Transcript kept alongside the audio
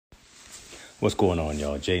What's going on,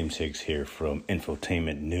 y'all? James Hicks here from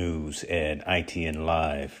Infotainment News and ITN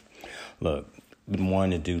Live. Look, been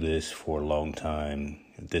wanting to do this for a long time.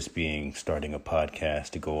 This being starting a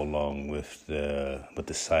podcast to go along with the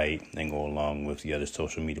site and go along with the other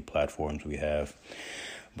social media platforms we have.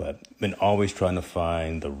 But been always trying to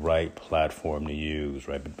find the right platform to use,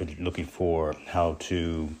 right? Been looking for how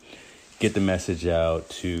to get the message out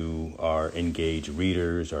to our engaged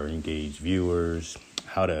readers, our engaged viewers,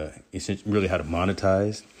 how to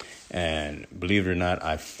monetize. And believe it or not,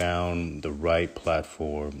 I found the right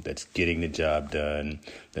platform that's getting the job done,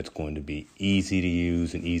 that's going to be easy to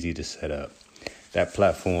use and easy to set up. That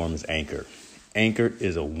platform is Anchor. Anchor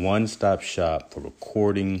is a one-stop shop for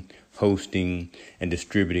recording, hosting, and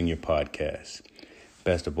distributing your podcast.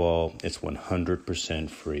 Best of all, it's 100%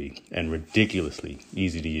 free and ridiculously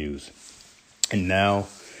easy to use. And now,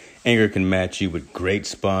 Anchor can match you with great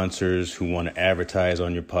sponsors who want to advertise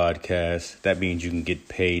on your podcast. That means you can get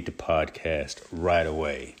paid to podcast right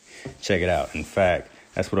away. Check it out. In fact,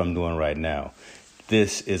 that's what I'm doing right now.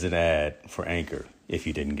 This is an ad for Anchor, if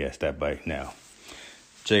you didn't guess that by now.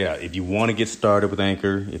 Check it out. If you want to get started with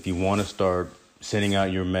Anchor, if you want to start sending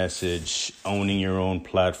out your message, owning your own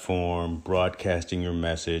platform, broadcasting your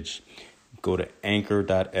message, go to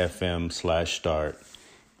anchor.fm/start.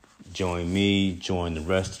 Join me, join the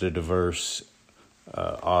rest of the diverse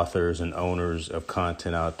authors and owners of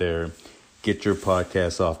content out there. Get your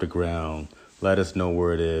podcast off the ground. Let us know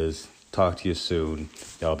where it is. Talk to you soon.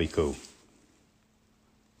 Y'all be cool.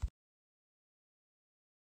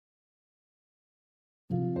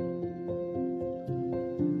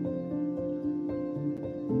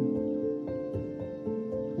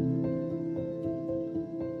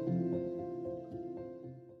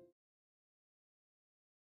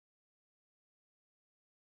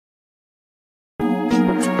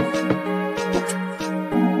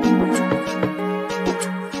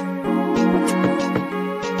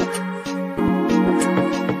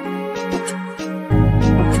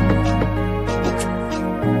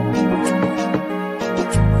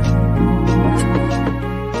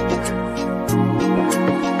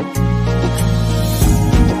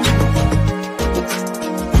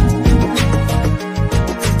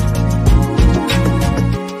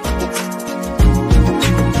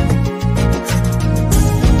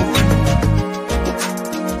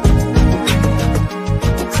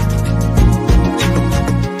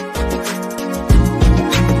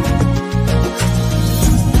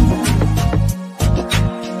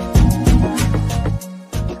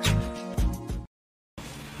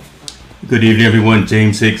 Good evening, everyone.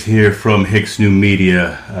 James Hicks here from Hicks New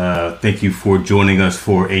Media. Thank you for joining us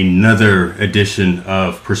for another edition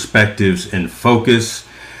of Perspectives in Focus.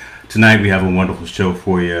 Tonight we have a wonderful show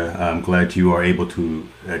for you. I'm glad you are able to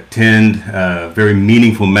attend. Very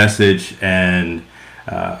meaningful message, and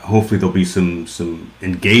hopefully there'll be some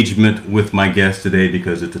engagement with my guest today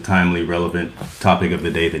because it's a timely, relevant topic of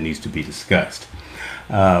the day that needs to be discussed.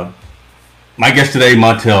 My guest today,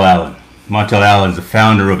 Montell Allen. Montell Allen is the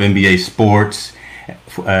founder of NBA Sports,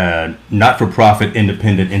 not-for-profit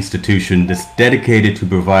independent institution that's dedicated to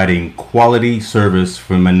providing quality service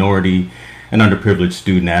for minority and underprivileged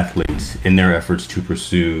student athletes in their efforts to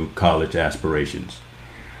pursue college aspirations.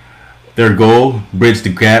 Their goal, bridge the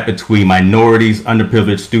gap between minorities,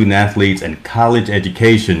 underprivileged student athletes, and college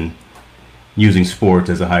education using sports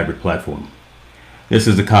as a hybrid platform. This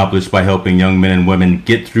is accomplished by helping young men and women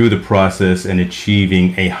get through the process and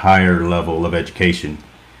achieving a higher level of education.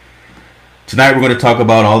 Tonight we're going to talk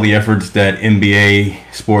about all the efforts that NBA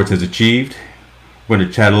Sports has achieved. We're going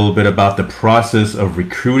to chat a little bit about the process of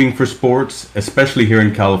recruiting for sports, especially here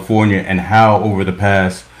in California, and how over the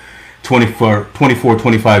past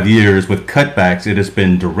 25 years with cutbacks, it has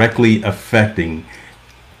been directly affecting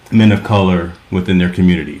men of color within their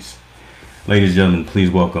communities. Ladies and gentlemen, please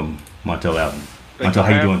welcome Montell Allen. Montell,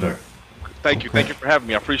 how you doing, sir? Thank you for having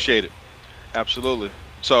me. I appreciate it. Absolutely.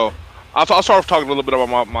 So I'll start off talking a little bit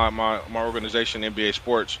about my organization, NBA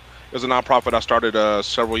Sports. It was a nonprofit I started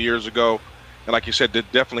several years ago, and like you said, it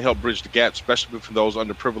definitely helped bridge the gap, especially for those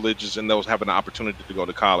underprivileged and those having the opportunity to go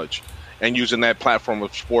to college, and using that platform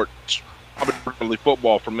of sports, primarily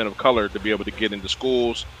football, for men of color to be able to get into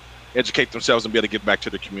schools, educate themselves, and be able to give back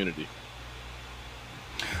to the community.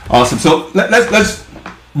 Awesome. So let's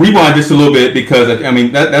rewind just a little bit, because I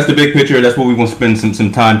mean that's the big picture. That's what we want to spend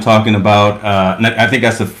some time talking about. And I think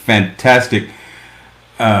that's a fantastic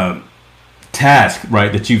task,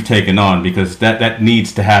 right, that you've taken on, because that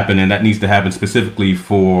needs to happen, and that needs to happen specifically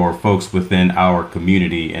for folks within our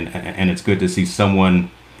community. And it's good to see someone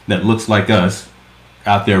that looks like us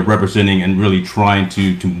out there representing and really trying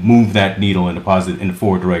to move that needle in the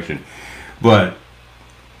forward direction. but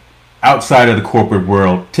outside of the corporate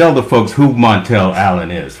world, tell the folks who Montell Allen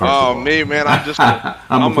is. First of Oh, all, me, man, I'm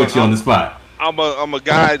gonna put you on the spot. I'm a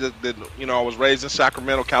guy that I was raised in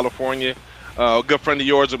Sacramento, California. A good friend of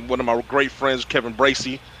yours and one of my great friends, Kevin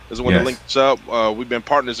Bracey, is the one that Yes. linked us up. We've been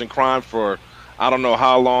partners in crime for I don't know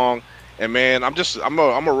how long. And man, I'm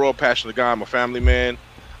a real passionate guy. I'm a family man.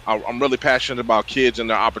 I'm really passionate about kids and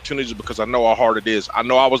their opportunities because I know how hard it is. I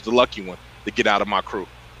know I was the lucky one to get out of my crew.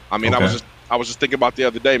 I mean, Okay. I was just thinking about the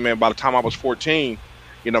other day, man. By the time I was 14,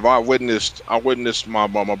 I witnessed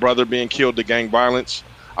my brother being killed to gang violence.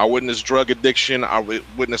 I witnessed drug addiction.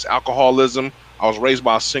 Witnessed alcoholism. I was raised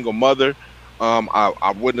by a single mother.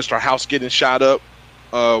 I witnessed our house getting shot up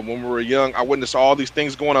when we were young. I witnessed all these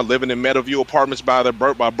things going on. Living in Meadowview Apartments by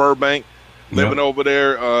Burbank, living Yep. over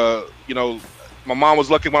there. My mom was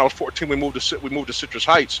lucky when I was 14. We moved to Citrus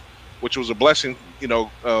Heights, which was a blessing.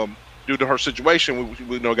 Due to her situation,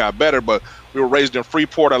 we got better. But we were raised in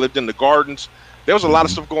Freeport. I lived in the Gardens. There was a lot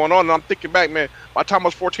of stuff going on, and I'm thinking back, man. By the time I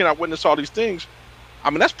was 14, I witnessed all these things. I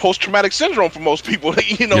mean, that's post-traumatic syndrome for most people.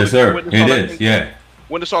 Yes, sir. It is. Yeah.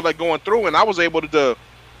 Witness all that going through, and I was able to,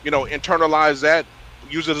 internalize that,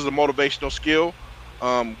 use it as a motivational skill,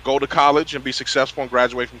 go to college and be successful and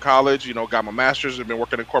graduate from college. Got my master's. I've been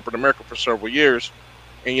working in corporate America for several years,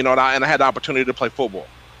 and I had the opportunity to play football.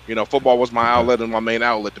 Football was my outlet and my main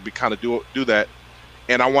outlet to be kind of do that,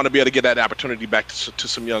 and I want to be able to get that opportunity back to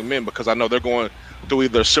some young men because I know they're going through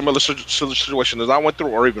either a similar situation as I went through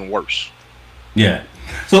or even worse. Yeah.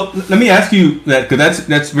 So let me ask you that because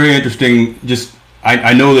that's very interesting. Just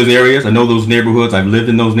I know those areas. I know those neighborhoods. I've lived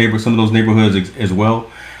in those neighborhoods, some of those neighborhoods as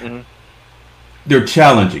well. Mm-hmm. They're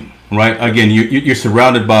challenging, right? Again, you're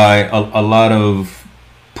surrounded by a lot of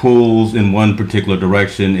pulls in one particular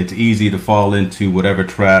direction. It's easy to fall into whatever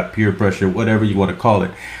trap, peer pressure, whatever you want to call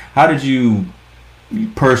it. How did you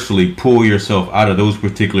personally pull yourself out of those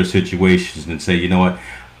particular situations and say, you know what,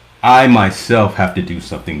 I myself have to do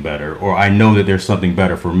something better, or I know that there's something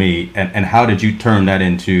better for me, and how did you turn that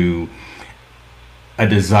into a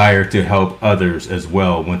desire to help others as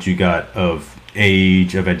well once you got of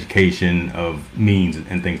age, of education, of means,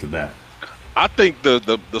 and things of that? I think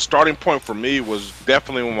the starting point for me was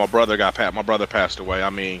definitely when my brother passed away. I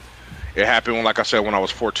mean, it happened when, like I said, when I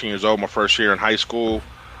was 14 years old, my first year in high school.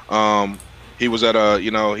 He was at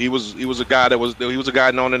he was a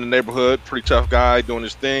guy known in the neighborhood, pretty tough guy doing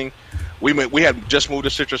his thing. We had just moved to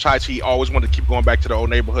Citrus Heights. He always wanted to keep going back to the old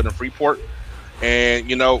neighborhood in Freeport.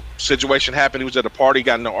 And, situation happened. He was at a party,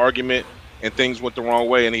 got in an argument, and things went the wrong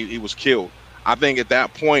way, and he was killed. I think at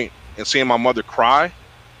that point, and seeing my mother cry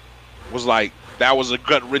was like, that was a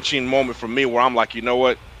gut-wrenching moment for me where I'm like, you know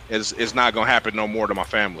what? It's not going to happen no more to my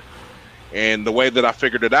family. And the way that I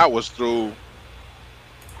figured it out was through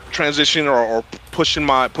transition or pushing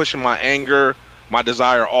my anger, my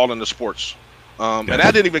desire all into sports. And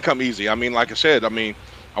that didn't even come easy. I mean, like I said,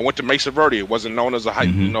 I went to Mesa Verde. It wasn't known as a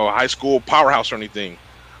high school powerhouse or anything.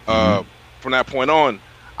 From that point on,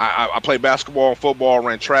 I played basketball and football,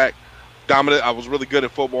 ran track, dominant. I was really good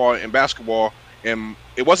at football and basketball. And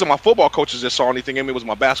it wasn't my football coaches that saw anything in me. It was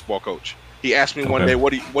my basketball coach. He asked me one day,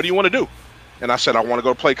 what do you want to do? And I said, I want to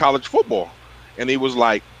go play college football. And he was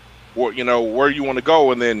like, where you want to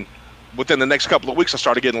go? And then within the next couple of weeks, I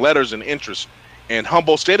started getting letters and interest. And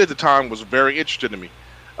Humboldt State at the time was very interested in me.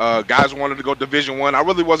 Guys wanted to go Division I. I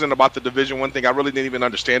really wasn't about the Division I thing. I really didn't even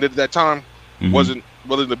understand it at that time. Wasn't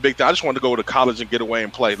really the big thing. I just wanted to go to college and get away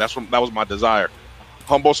and play. That was my desire.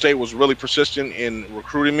 Humboldt State was really persistent in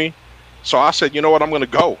recruiting me. So I said, you know what, I'm going to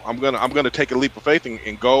go. I'm going to take a leap of faith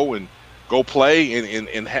and go play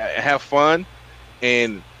and have fun.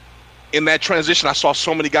 And in that transition, I saw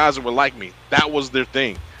so many guys that were like me. That was their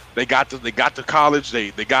thing. They got to college.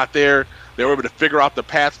 They got there. They were able to figure out the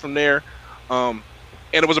path from there. And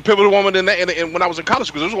it was a pivotal moment in that. And when I was in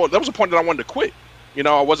college, because there was a point that I wanted to quit.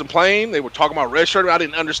 I wasn't playing. They were talking about redshirt. I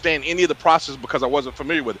didn't understand any of the process because I wasn't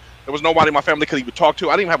familiar with it. There was nobody in my family could even talk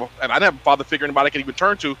to. I didn't have a father figure anybody I could even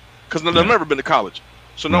turn to because I've never been to college.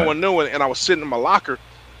 So no one knew. And I was sitting in my locker,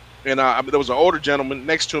 and there was an older gentleman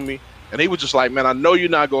next to me, and he was just like, man, I know you're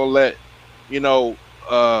not going to let,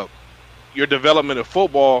 your development in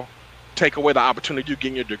football take away the opportunity you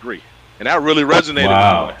getting your degree. And that really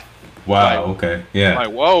resonated with me. Wow. Okay. Yeah.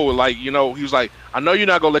 Like, whoa. He was like, I know you're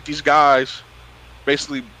not going to let these guys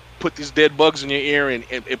basically put these dead bugs in your ear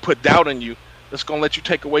and put doubt in you. That's going to let you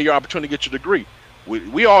take away your opportunity to get your degree.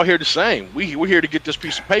 We all here the same. We're here to get this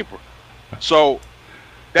piece of paper. So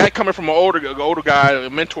that coming from an older guy, a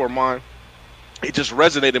mentor of mine, it just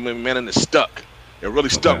resonated with me, man, and it stuck. It really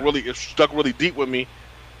stuck. It stuck really deep with me,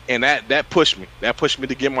 and that pushed me. That pushed me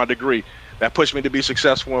to get my degree. that pushed me to be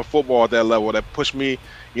successful in football at that level, that pushed me,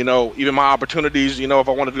 even my opportunities, if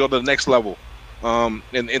I wanted to go to the next level.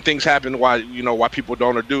 And things happen why people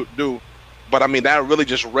don't or do. But I mean, that really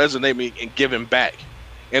just resonated me in giving back.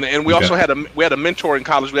 And we also had a mentor in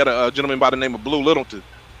college. We had a gentleman by the name of Blue Littleton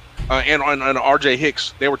and R.J.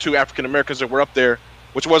 Hicks. They were two African Americans that were up there,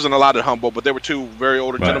 which wasn't a lot at Humboldt, but they were two very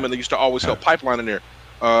older gentlemen that used to always help pipeline in there.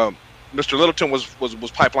 Mr. Littleton was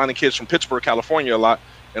pipelining kids from Pittsburgh, California a lot,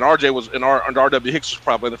 and R.W. Hicks was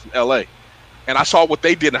pipelining from L.A. And I saw what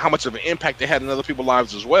they did and how much of an impact they had in other people's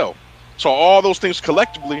lives as well. So all those things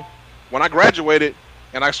collectively, when I graduated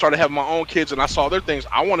and I started having my own kids and I saw their things,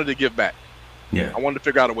 I wanted to give back. Yeah. I wanted to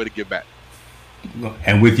figure out a way to give back.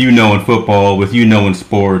 And with you knowing football, with you knowing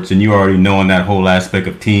sports, and you already knowing that whole aspect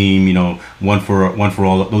of team, one for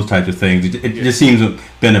all, those types of things, it just seems to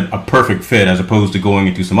have been a perfect fit as opposed to going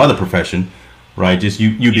into some other profession, right? Just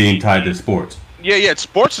you being tied to sports. Yeah.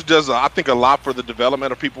 Sports does, I think, a lot for the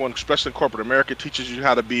development of people, and especially in corporate America. It teaches you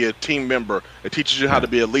how to be a team member. It teaches you how to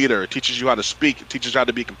be a leader. It teaches you how to speak. It teaches you how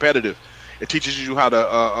to be competitive. It teaches you how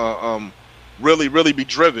to really, really be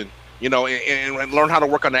driven, and learn how to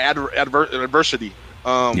work on the adversity.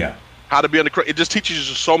 How to be it just teaches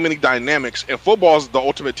you so many dynamics. And football is the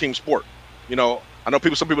ultimate team sport. I know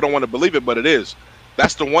some people don't want to believe it, but it is.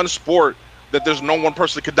 That's the one sport that there's no one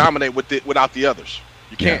person that can dominate without the others.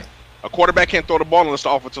 You can't. A quarterback can't throw the ball unless the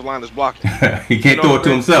offensive line is blocking. He can't throw it to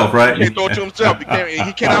himself, right? He can't throw it to himself. He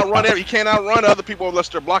can't outrun other people unless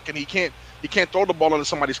they're blocking. He can't throw the ball unless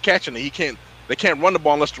somebody's catching it. They can't run the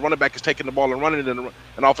ball unless the running back is taking the ball and running it, and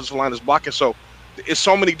an offensive line is blocking. So it's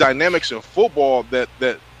so many dynamics in football that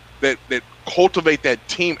cultivate that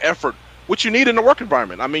team effort, which you need in the work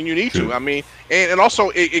environment. I mean, you need to. I mean, and also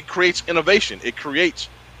it creates innovation. It creates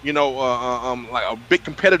like a big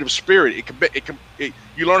competitive spirit.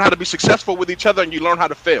 You learn how to be successful with each other, and you learn how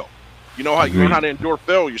to fail. You learn how to endure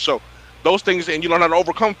failure. So those things, and you learn how to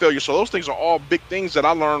overcome failure. So those things are all big things that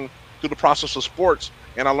I learned through the process of sports,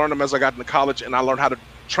 and I learned them as I got into college, and I learned how to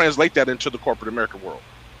translate that into the corporate American world.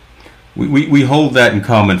 We hold that in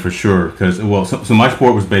common for sure, because so my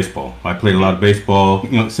sport was baseball. I played a lot of baseball,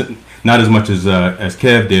 not as much as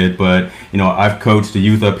Kev did, but I've coached the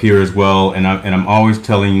youth up here as well, and I'm always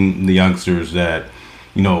telling the youngsters that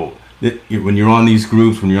when you're on these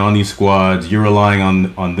groups, when you're on these squads, you're relying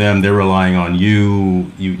on them, they're relying on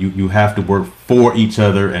you. You have to work for each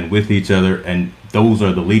other and with each other, and those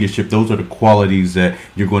are the leadership, those are the qualities that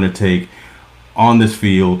you're going to take on this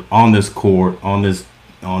field, on this court, on this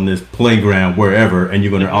playground, wherever, and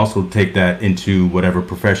you're going to also take that into whatever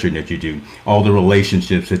profession that you do, all the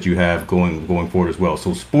relationships that you have going forward as well.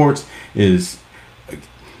 So sports is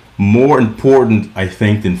more important, I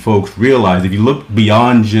think, than folks realize. If you look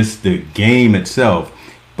beyond just the game itself,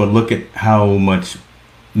 but look at how much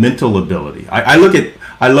mental ability. I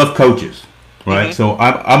love coaches, right? Mm-hmm. So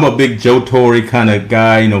I'm a big Joe Torre kind of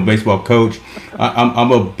guy, baseball coach.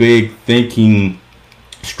 I'm a big thinking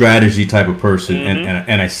strategy type of person,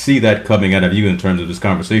 and I see that coming out of you in terms of this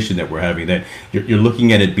conversation that we're having, that you're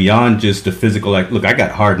looking at it beyond just the physical. Like, look, I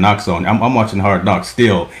got Hard Knocks on. I'm watching Hard Knocks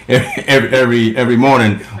still every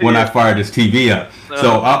morning when I fire this TV up.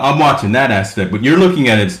 So I'm watching that aspect. But you're looking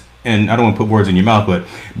at it, and I don't want to put words in your mouth, but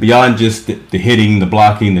beyond just the hitting, the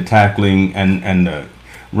blocking, the tackling, and the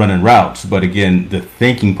running routes. But again, the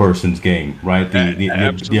thinking person's game, right?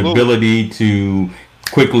 The ability to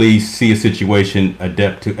quickly see a situation,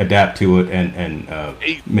 adapt to it, and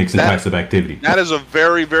make some types of activity. That is a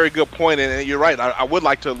very, very good point, and you're right. I would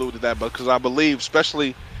like to allude to that, because I believe,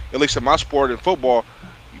 especially at least in my sport in football,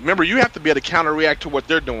 remember, you have to be able to counter-react to what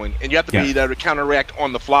they're doing, and you have to be able to counter-react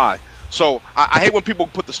on the fly. So I hate when people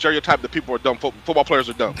put the stereotype that people are dumb. Football players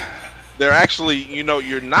are dumb. They're actually,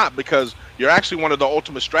 you're not, because you're actually one of the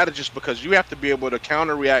ultimate strategists, because you have to be able to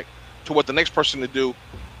counter-react to what the next person to do,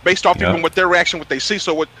 based off even what their reaction, what they see.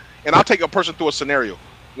 And I'll take a person through a scenario.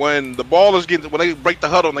 When the ball is when they break the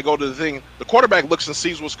huddle and they go to the thing, the quarterback looks and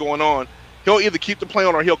sees what's going on. He'll either keep the play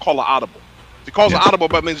on or he'll call an audible. If he calls an audible,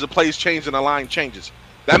 that means the play's changed and the line changes.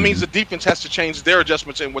 That means the defense has to change their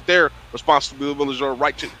adjustments and what their responsibilities are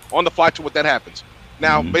on the fly to what that happens.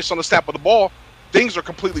 Now, based on the snap of the ball, things are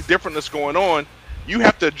completely different that's going on. You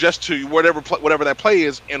have to adjust to whatever that play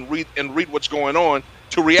is and read what's going on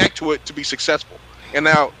to react to it to be successful. And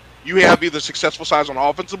now you have either successful sides on the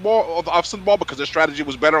offensive ball because their strategy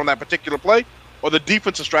was better on that particular play, or the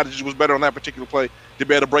defensive strategy was better on that particular play to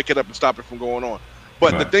be able to break it up and stop it from going on.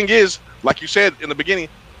 But the thing is, like you said in the beginning,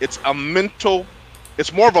 it's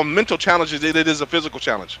more of a mental challenge than it is a physical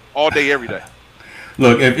challenge all day, every day.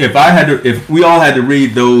 Look, if we all had to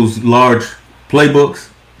read those large playbooks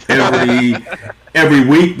every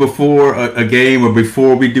week before a game or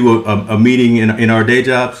before we do a meeting in our day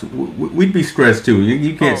jobs, we'd be stressed too.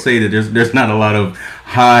 You can't say that there's not a lot of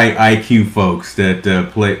high IQ folks that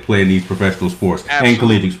play in these professional sports and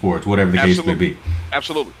collegiate sports, whatever the case may be.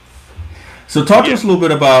 Absolutely. So talk to us a little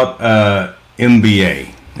bit about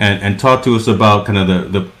MBA and talk to us about kind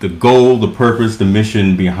of the goal, the purpose, the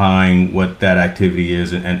mission behind what that activity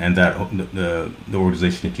is and that the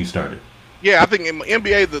organization that you started. Yeah, I think in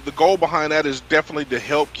MBA, the goal behind that is definitely to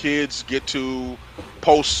help kids get to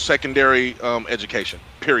post-secondary education,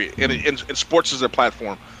 period. And sports is a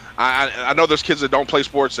platform. I know there's kids that don't play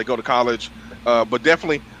sports, they go to college, but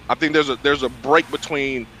definitely I think there's a break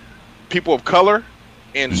between people of color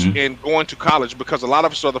and going to college, because a lot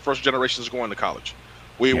of us are the first generations going to college.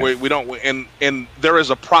 We don't, and there is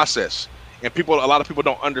a process, and a lot of people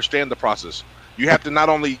don't understand the process. You have to not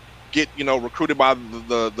only get recruited by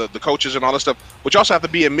the coaches and all this stuff, but you also have to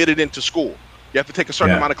be admitted into school. You have to take a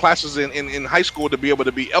certain amount of classes in high school to be able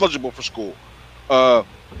to be eligible for school.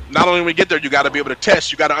 Not only when you get there, you got to be able to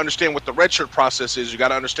test. You got to understand what the redshirt process is. You got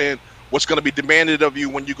to understand what's going to be demanded of you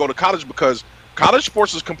when you go to college, because college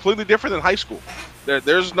sports is completely different than high school.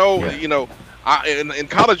 There's no, in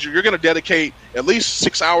college you're going to dedicate at least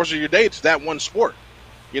 6 hours of your day to that one sport.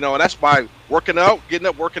 And that's by working out, getting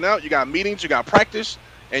up, working out. You got meetings, you got practice,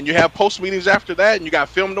 and you have post meetings after that, and you got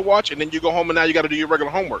film to watch, and then you go home and now you got to do your regular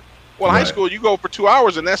homework. Well, in high school you go for 2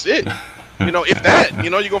 hours and that's it. If that,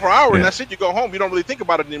 you go for an hour and that's it. You go home. You don't really think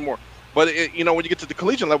about it anymore. But when you get to the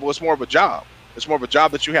collegiate level, it's more of a job. It's more of a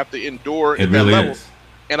job that you have to endure at that level.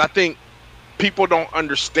 And I think people don't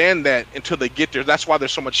understand that until they get there. That's why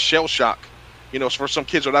there's so much shell shock, for some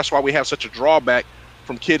kids, or that's why we have such a drawback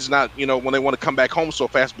from kids not, when they want to come back home so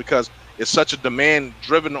fast, because it's such a demand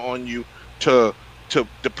driven on you to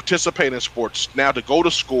participate in sports, now to go to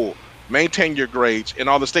school, maintain your grades and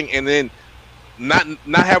all this thing, and then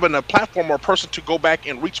not having a platform or a person to go back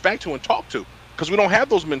and reach back to and talk to, because we don't have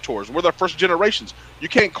those mentors. We're the first generations. You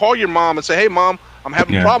can't call your mom and say, hey mom, I'm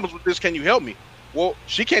having problems with this, can you help me? Well,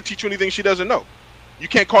 she can't teach you anything she doesn't know. You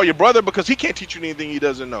can't call your brother because he can't teach you anything he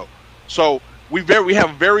doesn't know. So we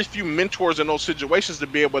have very few mentors in those situations to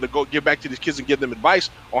be able to go give back to these kids and give them advice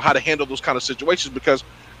on how to handle those kind of situations, because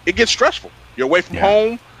it gets stressful. You're away from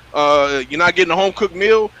home. You're not getting a home cooked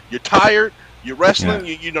meal. You're tired. You're wrestling.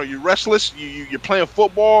 You're restless. You're playing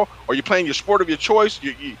football, or you're playing your sport of your choice.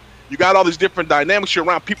 You got all these different dynamics. You're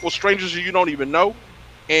around people, strangers you don't even know,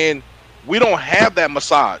 and we don't have that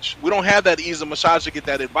massage. We don't have that ease of massage to get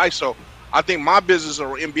that advice. So I think my business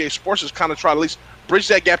or NBA sports is kind of try to at least bridge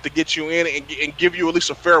that gap to get you in and give you at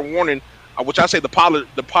least a fair warning, which I say the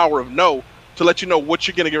power of no, to let you know what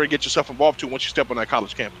you're going to get yourself involved to once you step on that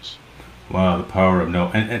college campus. Wow, the power of no.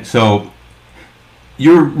 And so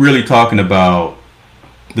you're really talking about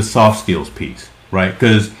the soft skills piece, right?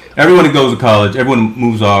 Because everyone that goes to college, everyone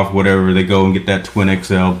moves off, whatever, they go and get that twin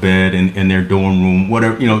XL bed in their dorm room,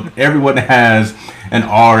 whatever, everyone has an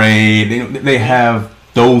RA, they have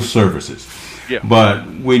those services. Yeah. But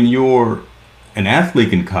when you're an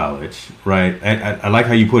athlete in college, right, I like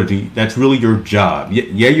how you put it, that's really your job.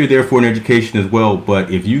 Yeah, you're there for an education as well, but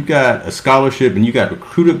if you got a scholarship and you got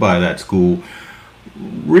recruited by that school,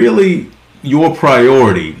 really your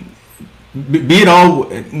priority, be it all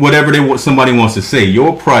whatever somebody wants to say,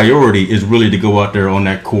 your priority is really to go out there on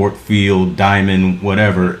that court, field, diamond,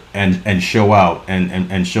 whatever, and show out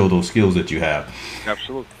and show those skills that you have.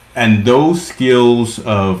 Absolutely. And those skills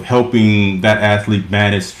of helping that athlete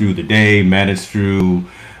manage through the day, manage through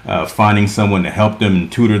finding someone to help them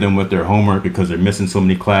and tutor them with their homework because they're missing so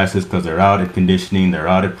many classes because they're out at conditioning, they're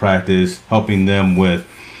out at practice, helping them with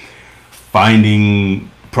finding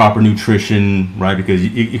proper nutrition, right? Because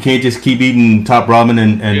you can't just keep eating top ramen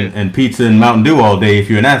and pizza and Mountain Dew all day if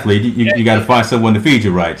you're an athlete. You got to find someone to feed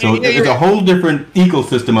you right. So there's a whole different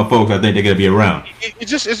ecosystem of folks I think they're going to be around. It's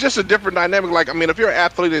just a different dynamic. Like, I mean, if you're an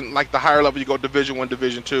athlete in like the higher level, you go Division I,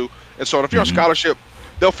 Division II, and so if you're on scholarship,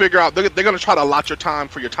 they'll figure out they're going to try to allot your time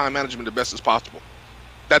for your time management the best as possible.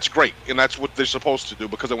 That's great, and that's what they're supposed to do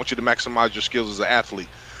because they want you to maximize your skills as an athlete.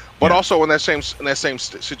 But also in that same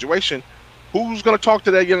situation, who's going to talk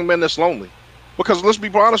to that young man that's lonely? Because let's be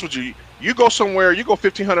honest with you, you go somewhere, you go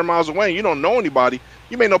 1,500 miles away, and you don't know anybody.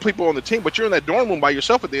 You may know people on the team, but you're in that dorm room by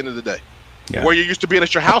yourself at the end of the day. Yeah. Where you're used to being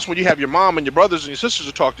at your house when you have your mom and your brothers and your sisters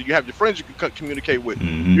to talk to. You have your friends you can communicate with.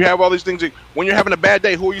 You have all these things. When you're having a bad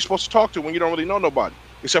day, who are you supposed to talk to when you don't really know nobody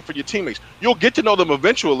except for your teammates? You'll get to know them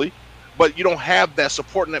eventually, but you don't have that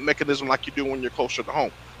support net mechanism like you do when you're closer to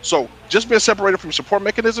home. So just being separated from your support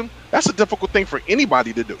mechanism, that's a difficult thing for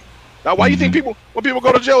anybody to do. Now, why do you think when people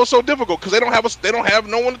go to jail, it's so difficult? Because they don't have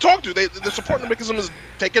no one to talk to. The support mechanism is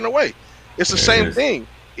taken away. It's the There it same is. thing.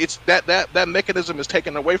 It's that mechanism is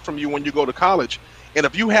taken away from you when you go to college. And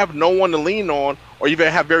if you have no one to lean on, or you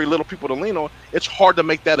have very little people to lean on, it's hard to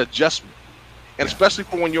make that adjustment. And Yeah. especially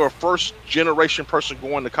for when you're a first generation person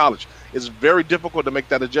going to college, it's very difficult to make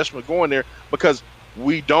that adjustment going there because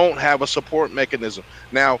we don't have a support mechanism.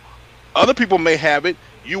 Now, other people may have it.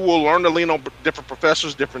 You will learn to lean on different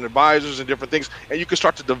professors, different advisors, and different things, and you can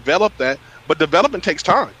start to develop that. But development takes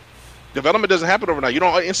time. Development doesn't happen overnight. You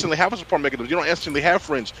don't instantly have a support mechanism. You don't instantly have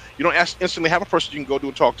friends. You don't instantly have a person you can go to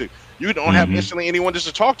and talk to. You don't have Hmm. instantly anyone just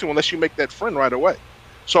to talk to unless you make that friend right away.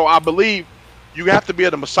 So I believe you have to be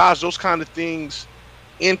able to massage those kind of things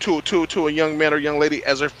into to a young man or young lady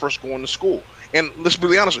as they're first going to school. And let's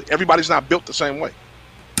be honest, everybody's not built the same way.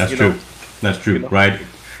 That's You true. know, That's true, you know. right?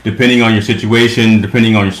 Depending on your situation,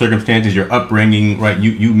 depending on your circumstances, your upbringing, right?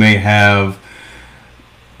 You may have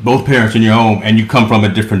both parents in your home, and you come from a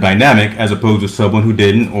different dynamic as opposed to someone who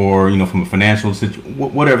didn't, or from a financial situation,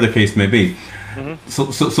 whatever the case may be. Hmm.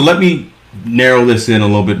 So let me narrow this in a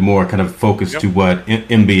little bit more, kind of focus Yep. to what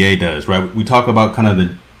MBA does, right? We talk about kind of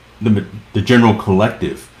the general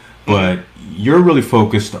collective, but you're really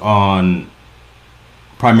focused on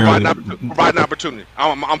primarily. Provide an opportunity.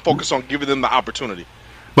 I'm focused on giving them the opportunity.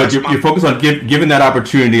 But That's you're focused on giving that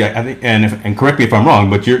opportunity. I think, and correct me if I'm wrong,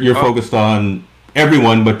 but you're uh, focused on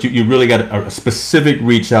everyone. But you really got a specific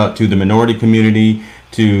reach out to the minority community,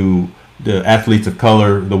 to the athletes of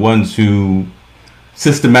color, the ones who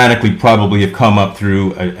systematically probably have come up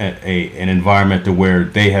through an environment to where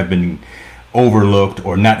they have been overlooked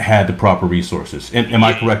or not had the proper resources. Am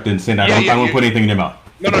I correct in saying that? yeah, I yeah, don't want to yeah. put anything in your mouth.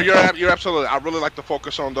 No, you're absolutely. I really like to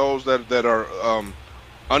focus on those that are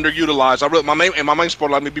underutilized. My main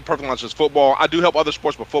sport. Let me be perfectly honest, is football. I do help other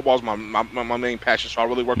sports, but football is my main passion. So I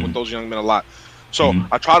really work with Mm-hmm. those young men a lot. So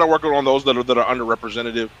Mm-hmm. I try to work on those that are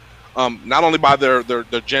underrepresented, not only by their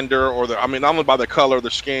gender or not only by their color,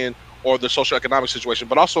 their skin, or their socioeconomic situation,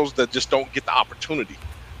 but also those that just don't get the opportunity.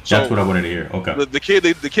 That's So what I wanted to hear. Okay. the kid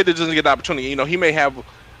that doesn't get the opportunity, he may have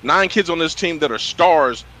 9 kids on this team that are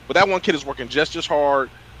stars, but that one kid is working just as hard,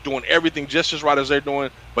 doing everything just as right as they're doing,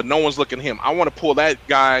 but no one's looking at him. I want to pull that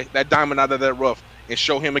guy, that diamond out of that rough, and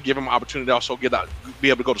show him and give him an opportunity to also be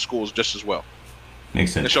able to go to schools just as well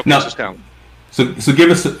Makes and sense. showcase Now, his talent. so give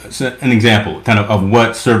us an example, kind of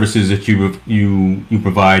what services that you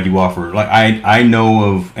provide, you offer. Like I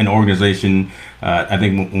know of an organization. I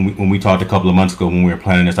think when we talked a couple of months ago when we were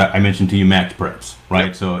planning this, I mentioned to you Max Preps, right?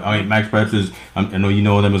 Yep. So I mean, Max Preps is I know you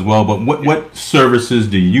know them as well. But what services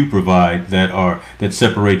do you provide that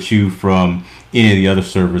separate you from any of the other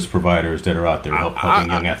service providers that are out there helping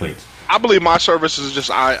young athletes? I believe my service is just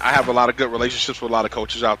I have a lot of good relationships with a lot of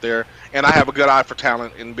coaches out there, and I have a good eye for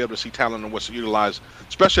talent and be able to see talent and what's utilized,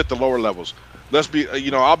 especially at the lower levels. Let's be,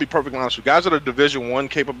 I'll be perfectly honest with you. Guys that are Division I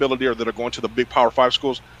capability or that are going to the big Power 5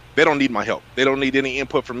 schools, they don't need my help. They don't need any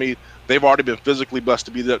input from me. They've already been physically blessed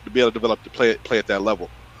to be able to develop to play at that level.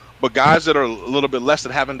 But guys that are a little bit less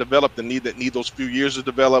that haven't developed and need those few years to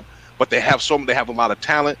develop, but they have a lot of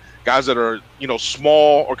talent. Guys that are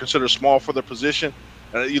small or considered small for their position.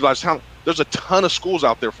 Utilize talent. There's a ton of schools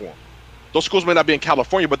out there for them. Those schools may not be in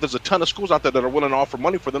California, but there's a ton of schools out there that are willing to offer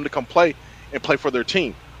money for them to come play for their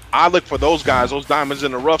team. I look for those guys, those diamonds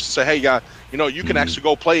in the rough, to say, hey, guy, you can actually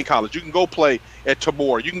go play in college. You can go play at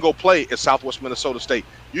Tabor. You can go play at Southwest Minnesota State.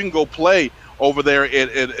 You can go play over there at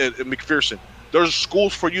McPherson. There's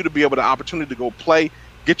schools for you to be able to opportunity to go play,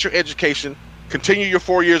 get your education, continue your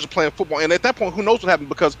 4 years of playing football. And at that point, who knows what happened,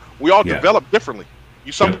 because we all develop differently.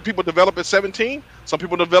 Some people develop at 17, some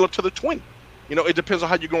people develop to the 20. It depends on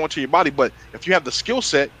how you go into your body. But if you have the skill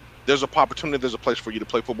set, there's an opportunity, there's a place for you to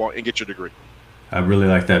play football and get your degree. I really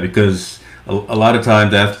like that because a lot of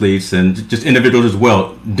times athletes and just individuals as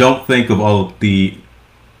well don't think of all the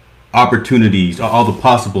opportunities, all the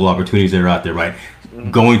possible opportunities that are out there, right?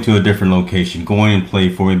 Mm-hmm. Going to a different location, going and play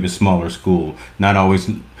for maybe a smaller school, not always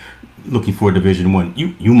looking for Division I.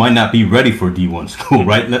 You might not be ready for D1 school,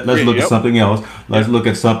 right? Let's look at something else. Let's look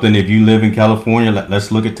at something. If you live in California,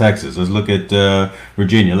 let's look at Texas. Let's look at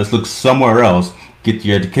Virginia. Let's look somewhere else. Get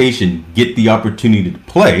your education. Get the opportunity to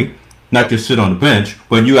play. Not just sit on the bench,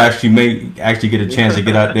 but you may get a chance to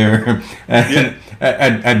get out there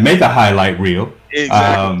and make a highlight reel.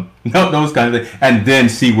 Exactly. Those kind of things, and then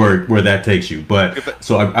see where that takes you. But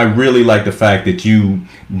so I really like the fact that you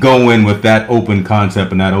go in with that open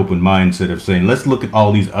concept and that open mindset of saying, let's look at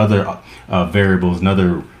all these other variables and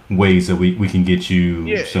other ways that we can get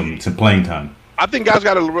you some playing time. I think guys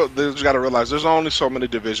got to realize there's only so many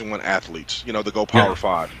Division I athletes, that go Power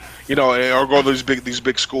 5, or go to these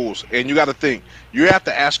big schools, and you got to think. You have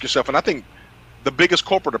to ask yourself, and I think the biggest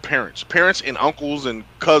culprit are parents and uncles and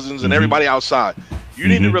cousins and everybody outside. You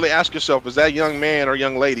need to really ask yourself, is that young man or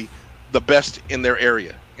young lady the best in their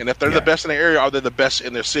area? And if they're the best in their area, are they the best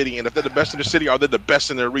in their city? And if they're the best in their city, are they the best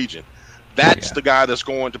in their region? That's the guy that's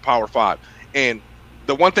going to Power 5. And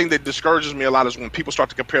the one thing that discourages me a lot is when people start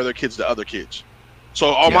to compare their kids to other kids.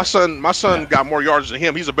 So, my son got more yards than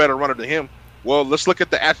him. He's a better runner than him. Well, let's look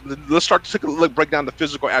at let's start to take a look, break down the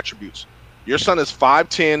physical attributes. Your son is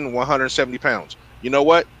 5'10", 170 pounds. You know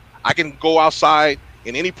what? I can go outside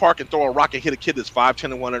in any park and throw a rock and hit a kid that's 5'10"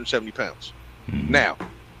 and 170 pounds. Now,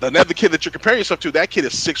 the other kid that you're comparing yourself to, that kid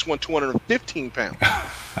is 6'1", 215 pounds.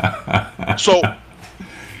 So,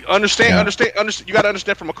 understand. You got to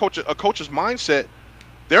understand from a coach's mindset.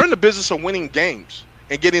 They're in the business of winning games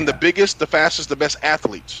and getting the biggest, the fastest, the best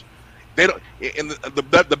athletes. They don't. And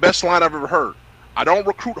the best line I've ever heard: I don't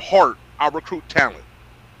recruit heart, I recruit talent.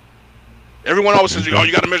 Everyone always says, "Oh,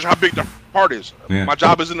 you got to measure how big the heart is." Yeah. My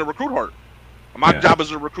job isn't to recruit heart. My job is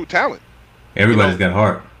to recruit talent. Everybody's got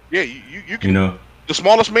heart. Yeah, you can. The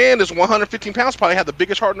smallest man is 115 pounds. Probably have the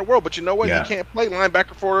biggest heart in the world, but you know what? He can't play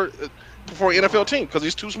linebacker for an NFL team because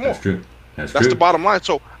he's too small. That's true. That's the bottom line.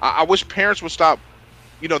 So I wish parents would stop.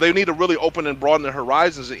 They need to really open and broaden their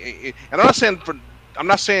horizons. And I'm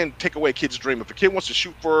not saying take away a kid's dream. If a kid wants to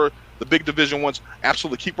shoot for the big Division ones,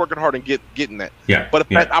 absolutely keep working hard and getting that. Yeah. But if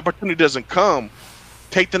that opportunity doesn't come,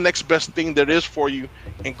 take the next best thing that is for you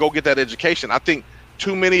and go get that education. I think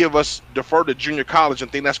too many of us defer to junior college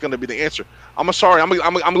and think that's going to be the answer. I'm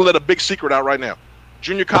gonna let a big secret out right now.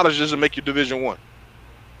 Junior college doesn't make you Division I.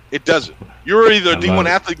 It doesn't. You're either a D1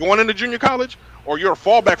 athlete going into junior college, or you're a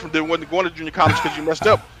fallback from going to junior college because you messed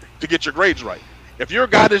up to get your grades right. If you're a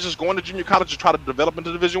guy that's just going to junior college to try to develop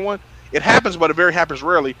into Division I, it happens, but it very happens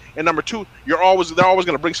rarely. And number two, they're always going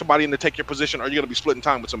to bring somebody in to take your position, or you're going to be splitting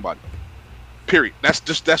time with somebody. Period. That's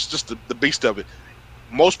just the beast of it.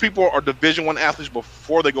 Most people are Division I athletes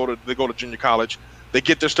before they go to junior college. They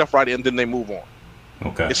get their stuff right, and then they move on.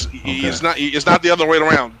 Okay. It's not the other way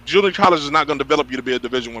around. Junior college is not going to develop you to be a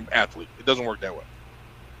Division I athlete. It doesn't work that way.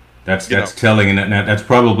 That's telling, and that's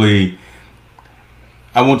probably,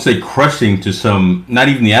 I won't say crushing to some, not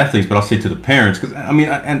even the athletes, but I'll say to the parents. Because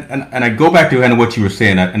and I go back to kind of what you were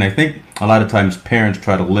saying, and I think a lot of times parents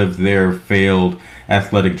try to live their failed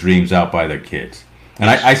athletic dreams out by their kids. And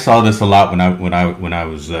I saw this a lot when I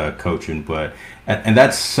was coaching, and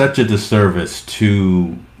that's such a disservice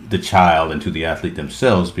to the child and to the athlete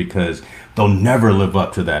themselves, because they'll never live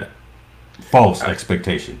up to that false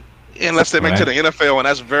expectation. Unless they make it to the NFL, and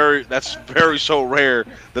that's very so rare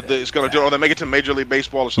that it's going to do, or they make it to Major League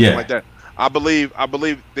Baseball or something like that. I believe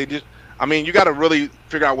they just. I mean, you got to really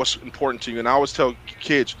figure out what's important to you. And I always tell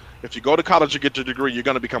kids, if you go to college, you get your degree, you're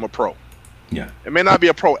going to become a pro. Yeah. It may not be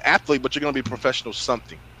a pro athlete, but you're going to be professional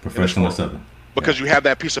something. Professional something. Because you have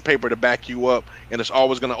that piece of paper to back you up, and it's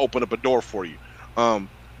always going to open up a door for you.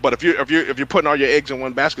 But if you're putting all your eggs in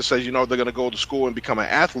one basket, says they're going to go to school and become an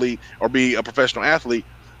athlete or be a professional athlete,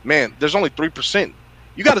 man, there's only 3%.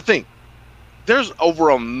 You got to think, there's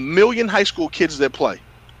over 1 million high school kids that play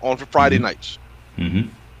on Friday nights. Mm-hmm.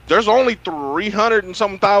 There's only 300 and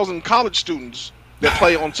some thousand college students that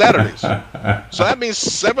play on Saturdays. So that means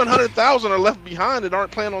 700,000 are left behind that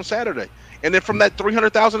aren't playing on Saturday. And then from that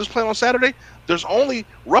 300,000 that's playing on Saturday, there's only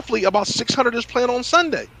roughly about 600 that's playing on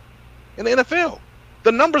Sunday in the NFL.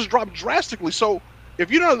 The numbers drop drastically. So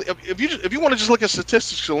if you want to just look at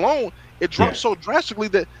statistics alone, it drops so drastically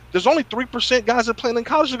that there's only 3% guys that play in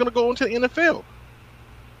college are going to go into the NFL.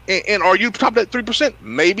 And are you top of that 3%?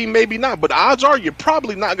 Maybe, maybe not. But odds are you're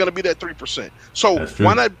probably not going to be that 3%. So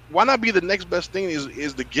why not be the next best thing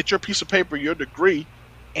is to get your piece of paper, your degree,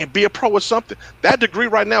 and be a pro with something. That degree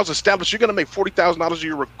right now is established. You're going to make $40,000 a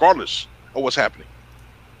year regardless of what's happening.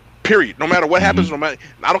 Period. No matter what happens, I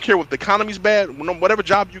don't care if the economy's bad. Whatever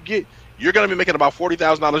job you get, you're going to be making about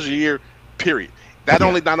 $40,000 a year. Period.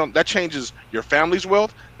 That changes your family's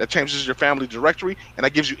wealth. That changes your family directory, and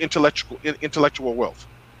that gives you intellectual wealth.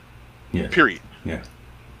 Yeah. Period. Yeah.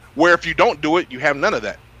 Where if you don't do it, you have none of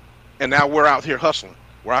that. And now we're out here hustling.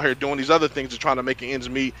 We're out here doing these other things to try to make ends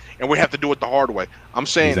meet, and we have to do it the hard way. I'm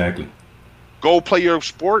saying, go play your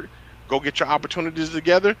sport, go get your opportunities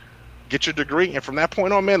together, get your degree, and from that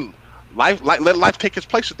point on, man, let life take its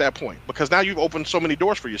place at that point, because now you've opened so many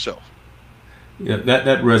doors for yourself. Yeah,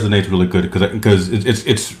 that resonates really good because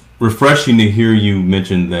it's refreshing to hear you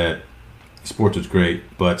mention that sports is great,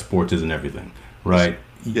 but sports isn't everything, right?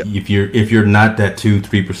 Yeah. If you're not that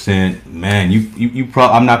 2-3%, man,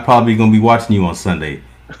 I'm not probably going to be watching you on Sunday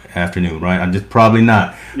afternoon, right? I'm just probably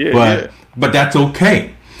not. But that's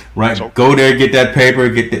okay. Right. So Go there, get that paper,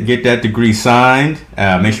 get that degree signed.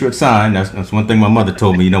 Make sure it's signed. That's one thing my mother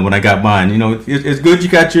told me. When I got mine, it's good you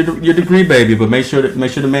got your degree, baby, but make sure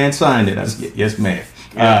the man signed it. I said, yes, ma'am.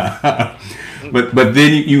 Yeah. But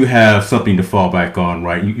then you have something to fall back on,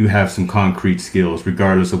 right? You have some concrete skills,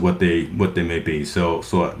 regardless of what they may be. So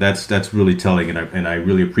that's really telling, and I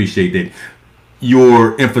really appreciate that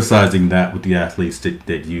you're emphasizing that with the athletes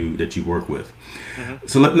that you work with. Mm-hmm.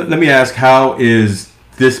 So let me ask, how is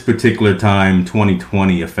this particular time,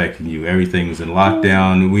 2020, affecting you? Everything's in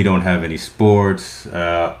lockdown. We don't have any sports,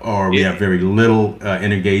 or we have very little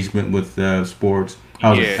engagement with sports.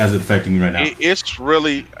 How's it affecting you right now? It's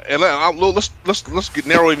really, and let's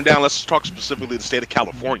narrow even down. Let's talk specifically the state of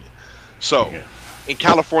California. So, in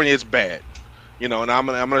California, it's bad. And I'm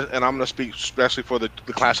gonna speak especially for the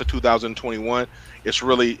class of 2021.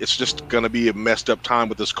 It's just gonna be a messed up time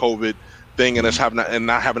with this COVID thing, and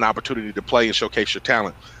not having an opportunity to play and showcase your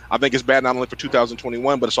talent. I think it's bad not only for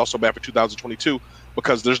 2021, but it's also bad for 2022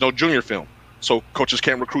 because there's no junior film. So coaches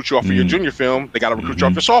can't recruit you off of your junior film. They got to recruit you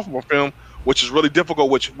off your sophomore film, which is really difficult,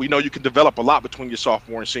 which we know you can develop a lot between your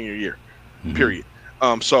sophomore and senior year, period.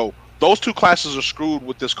 So those two classes are screwed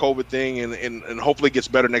with this COVID thing, and hopefully it gets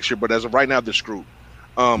better next year. But as of right now, they're screwed.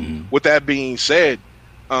 With that being said,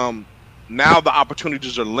 now the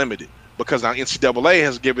opportunities are limited because now NCAA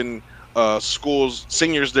has given schools,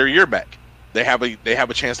 seniors, their year back. They have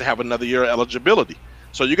a chance to have another year of eligibility.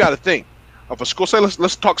 So you got to think of a school. Say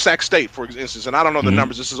let's talk Sac State for instance, and I don't know the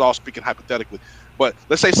numbers. This is all speaking hypothetically, but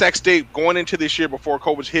let's say Sac State going into this year before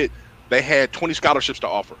COVID hit, they had 20 scholarships to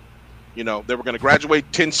offer. They were going to graduate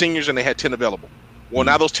 10 seniors and they had 10 available. Well,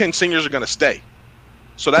 now those 10 seniors are going to stay,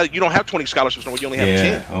 so that you don't have 20 scholarships no more. You only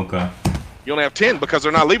have 10. Okay. You only have 10 because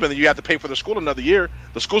they're not leaving. Then you have to pay for the school another year.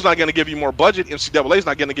 The school's not going to give you more budget. NCAA is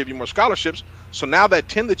not going to give you more scholarships. So now that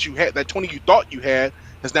 10 that you had, that 20 you thought you had,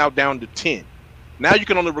 is now down to 10. Now you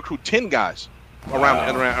can only recruit 10 guys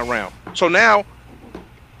around. So now,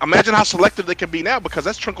 imagine how selective they can be now, because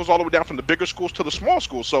that trickles all the way down from the bigger schools to the small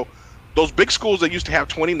schools. So those big schools that used to have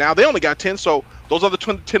 20, now they only got 10. So those other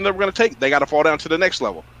 10 that we're going to take, they got to fall down to the next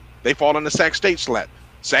level. They fall in the Sac State slap.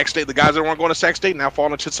 Sac State, the guys that weren't going to Sac State now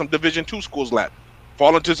fall into some Division II schools lap.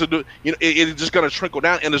 Fall into it's just going to trickle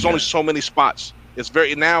down, and there's only so many spots. It's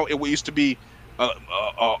now it used to be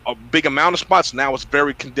a big amount of spots. Now it's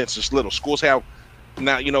very condensed. It's little. Schools have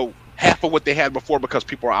now half of what they had before because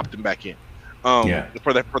people are opting back in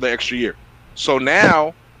for the extra year. So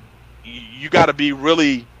now you got to be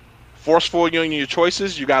really forceful in your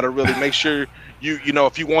choices. You got to really make sure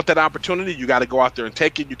if you want that opportunity, you got to go out there and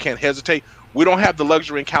take it. You can't hesitate. We don't have the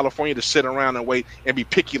luxury in California to sit around and wait and be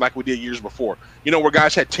picky like we did years before. Where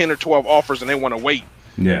guys had 10 or 12 offers and they want to wait.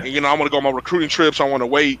 Yeah. And, I'm going to go on my recruiting trips. I want to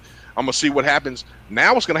wait. I'm going to see what happens.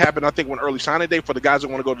 Now what's going to happen, I think, when early signing day for the guys that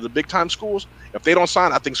want to go to the big-time schools, if they don't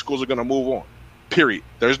sign, I think schools are going to move on, period.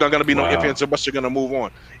 There's not going to be no ifs, ands, or buts. They're going to move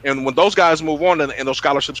on. And when those guys move on and those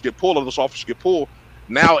scholarships get pulled or those offers get pulled,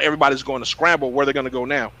 now everybody's going to scramble where they're going to go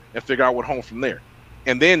now and figure out what home from there.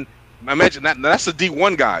 And then imagine that's the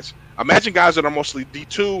D1 guys. Imagine guys that are mostly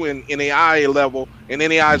D2 and NAI level, and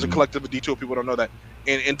NAI is a collective of D2 if people don't know that,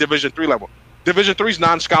 in Division 3 level. Division 3 is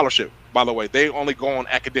non-scholarship, by the way. They only go on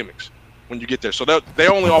academics when you get there. So they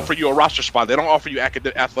only offer you a roster spot. They don't offer you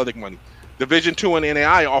athletic money. Division 2 and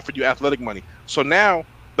NAI offer you athletic money. So now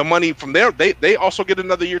the money from there, they also get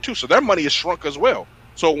another year too. So their money is shrunk as well.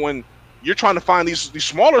 So when you're trying to find these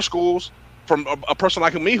smaller schools from a person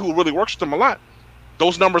like me who really works with them a lot,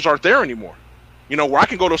 those numbers aren't there anymore. Where I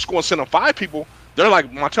can go to a school and send them 5 people, they're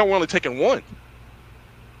like, Montell, we're only taking 1.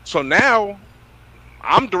 So now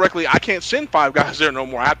I can't send 5 guys there no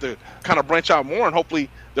more. I have to kind of branch out more, and hopefully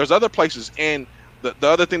there's other places. And the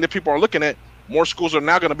other thing that people are looking at, more schools are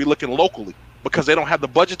now going to be looking locally because they don't have the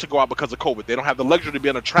budget to go out because of COVID. They don't have the luxury to be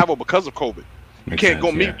able to travel because of COVID.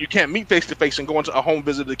 You can't meet face to face and go into a home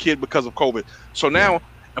visit the kid because of COVID. So now,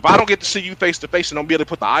 if I don't get to see you face to face and don't be able to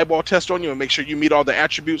put the eyeball test on you and make sure you meet all the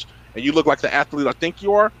attributes and you look like the athlete I think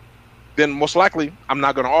you are, then most likely I'm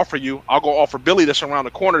not going to offer you. I'll go offer Billy that's around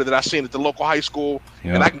the corner that I seen at the local high school,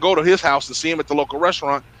 and I can go to his house and see him at the local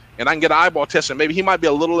restaurant, and I can get an eyeball test, and maybe he might be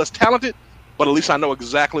a little less talented, but at least I know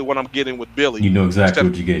exactly what I'm getting with Billy. You know exactly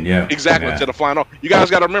what you're getting, Exactly, instead of flying off. You guys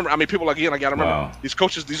got to remember, people I got to remember, these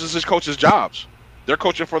coaches, these are his coaches' jobs. They're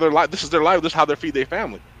coaching for their life. This is their life. This is how they feed their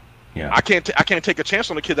family. Yeah. I can't take a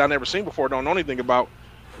chance on a kid that I've never seen before, don't know anything about,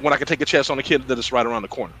 when I can take a chance on a kid that is right around the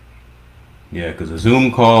corner. Yeah, because a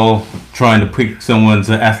Zoom call trying to pick someone's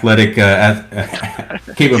athletic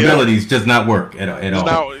capabilities does not work at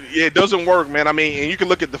all. it doesn't work, man. I mean, and you can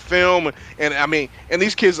look at the film, and I mean, and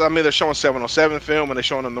these kids, I mean, they're showing 7-on-7 film, and they're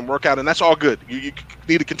showing them the workout, and that's all good. You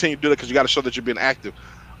need to continue to do that because you got to show that you're being active.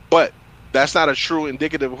 But that's not a true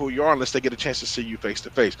indicative of who you are unless they get a chance to see you face to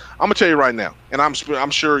face. I'm gonna tell you right now, and I'm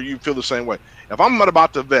sure you feel the same way. If I'm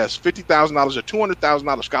about to invest $50,000 or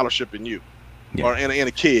 $200,000 scholarship in you, or in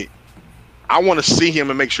a kid, I want to see him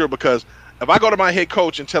and make sure, because if I go to my head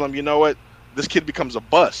coach and tell him, you know what, this kid becomes a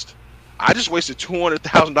bust, I just wasted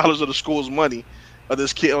 $200,000 of the school's money of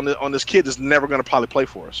this kid on this kid that's never going to probably play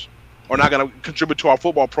for us, or not going to contribute to our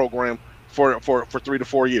football program for 3 to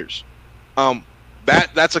 4 years.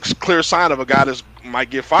 That's a clear sign of a guy that might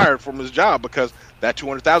get fired from his job, because that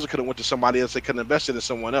 $200,000 could have went to somebody else. They could have invested in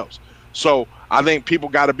someone else. So I think people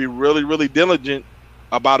got to be really, really diligent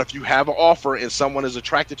about, if you have an offer and someone is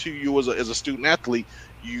attracted to you as a student athlete,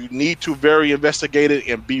 you need to very investigate it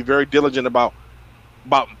and be very diligent about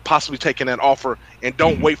possibly taking that offer, and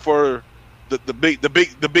don't wait for the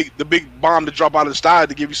big bomb to drop out of the sky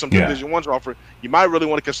to give you some Division I's offer. You might really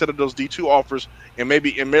want to consider those D2 offers and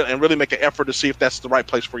really make an effort to see if that's the right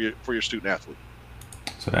place for your student athlete.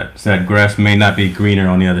 So that grass may not be greener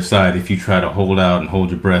on the other side if you try to hold out and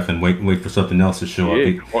hold your breath and wait for something else to show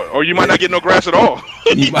up. Or you might not get no grass at all.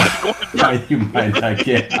 you might not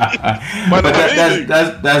get. But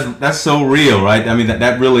that's so real, right? I mean,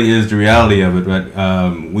 that really is the reality of it. Right?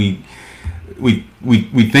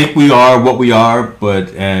 We think we are what we are,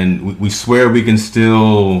 and we swear we can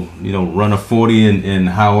still run a 40 in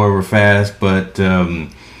however fast, but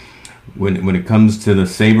when it comes to the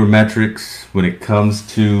sabermetrics, when it comes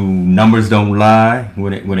to numbers don't lie,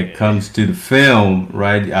 when it comes to the film,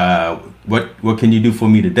 right? What can you do for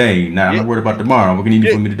me today? Now, I'm not worried about tomorrow. What can you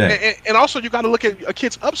do for me today? And also, you got to look at a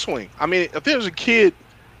kid's upswing. I mean, if there's a kid,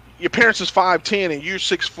 your parents is 5'10" and you're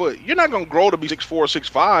 6 foot, you're not going to grow to be 6'4" or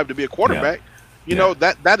 6'5" to be a quarterback. You know,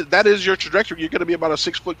 that is your trajectory. You're going to be about a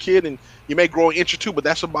 6 foot kid, and you may grow an inch or two, but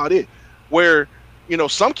that's about it. Where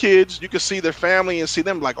some kids, you can see their family and see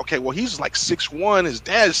them like, okay, well, he's like 6'1", his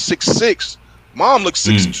dad's 6'6", mom looks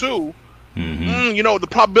 6'2". The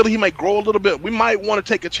probability he might grow a little bit. We might want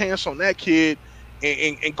to take a chance on that kid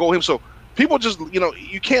and go him. So people just,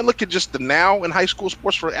 you can't look at just the now in high school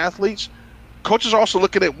sports for athletes. Coaches are also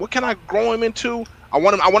looking at, what can I grow him into? I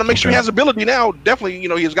want to make sure he has ability now. Definitely,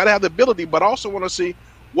 he's got to have the ability, but I also want to see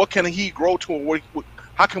what can he grow to, and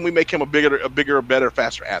how can we make him a bigger, better,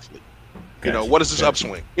 faster athlete. Gotcha. What is this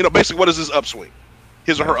upswing? Basically, what is this upswing?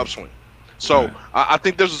 His or her upswing. So I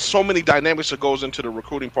think there's so many dynamics that goes into the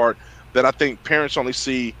recruiting part that I think parents only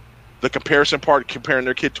see the comparison part, comparing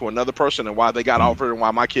their kid to another person and why they got offered and why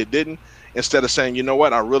my kid didn't, instead of saying, you know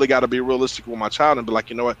what, I really got to be realistic with my child and be like,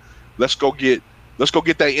 you know what, let's go get that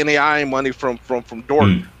NAIA money from Dordt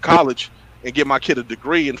College and get my kid a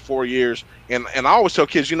degree in 4 years. And I always tell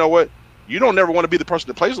kids, you know what, you don't never want to be the person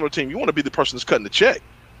that plays on the team. You want to be the person that's cutting the check.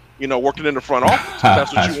 Working in the front office. If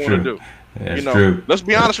that's what you want to do. That's true. Let's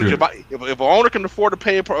be honest with you. If an owner can afford to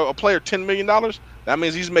pay a player $10 million, that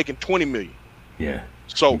means he's making $20 million. Yeah.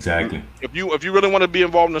 So exactly. If you really want to be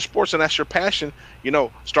involved in the sports and that's your passion,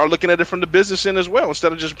 start looking at it from the business end as well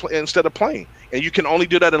instead of playing. And you can only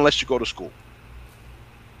do that unless you go to school.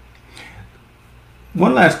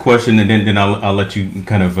 One last question, and then I'll let you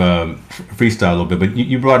kind of freestyle a little bit. But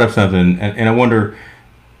you brought up something, and I wonder.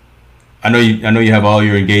 I know you have all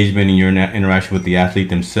your engagement and your interaction with the athlete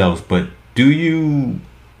themselves, but do you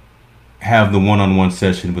have the one-on-one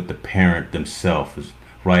session with the parent themselves,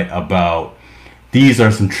 right? About these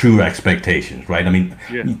are some true expectations, right? I mean,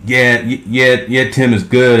 Tim is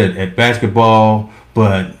good at basketball,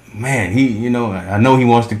 but man, I know he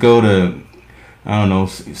wants to go to, I don't know,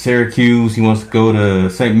 Syracuse. He wants to go to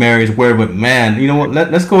St. Mary's, wherever. But man, you know what?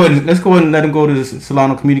 Let's go ahead and let him go to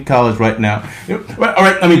Solano Community College right now. All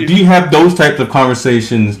right. I mean, do you have those types of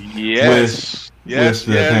conversations? Yes. Yes.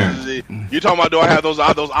 You're talking about, do I have those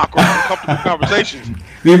awkward, uncomfortable conversations?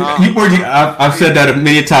 I've said that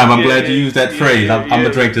many times. I'm glad you used that phrase. I'm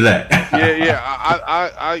gonna drink to that.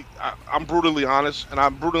 I'm brutally honest, and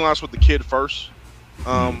I'm brutally honest with the kid first.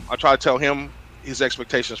 I try to tell him his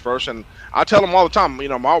expectations first, and I tell him all the time,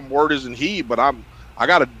 my word isn't he, but I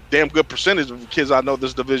got a damn good percentage of kids I know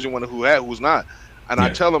this Division I who's not, and I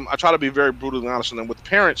tell them, I try to be very brutally honest. And then with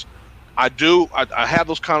parents, I have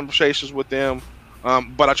those conversations with them,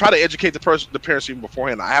 but I try to educate the parents even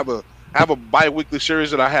beforehand. I have a bi-weekly series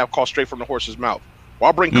that I have called Straight from the Horse's Mouth, where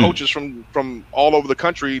I bring coaches from all over the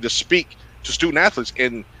country to speak to student athletes,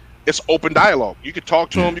 and it's open dialogue. You can talk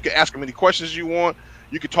to them, you can ask them any questions you want.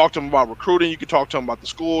 You can talk to them about recruiting. You can talk to them about the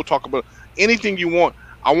school. Talk about anything you want.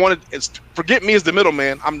 Forget me as the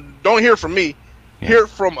middleman. Don't hear from me. Hear it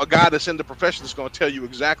from a guy that's in the profession that's going to tell you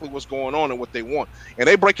exactly what's going on and what they want. And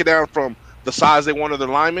they break it down from the size they want of their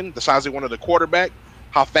linemen, the size they want of the quarterback,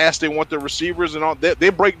 how fast they want their receivers, and all that. They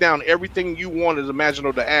break down everything you want as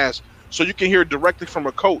imaginable to ask, so you can hear directly from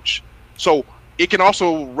a coach. So it can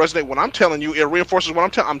also resonate when I'm telling you. It reinforces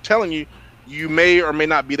what I'm telling you. You may or may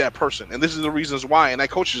not be that person, and this is the reasons why. And that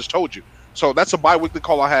coach just told you. So that's a bi-weekly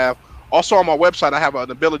call I have. Also on my website, I have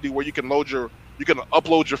an ability where you can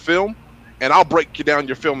upload your film, and I'll break you down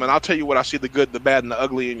your film, and I'll tell you what I see, the good, the bad, and the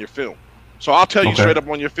ugly in your film. So I'll tell you straight up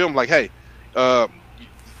on your film, like, hey,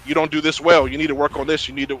 you don't do this well. You need to work on this.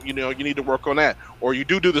 You need to work on that. Or you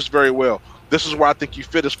do this very well. This is where I think you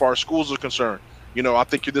fit as far as schools are concerned. I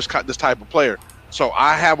think you're this type of player. So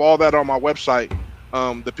I have all that on my website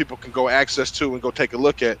that people can go access to and go take a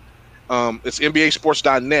look at. It's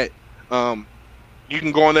NBAsports.net. You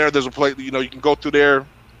can go on there. There's a place, you can go through there.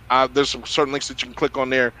 There's some certain links that you can click on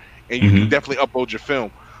there, and you can definitely upload your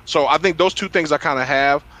film. So I think those two things I kind of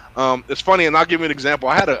have. It's funny, and I'll give you an example.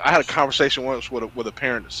 I had a conversation once with a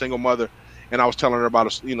parent, a single mother, and I was telling her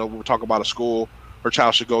about we were talking about a school her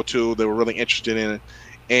child should go to. They were really interested in it,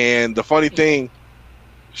 and the funny thing,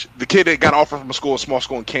 the kid that got offered from a small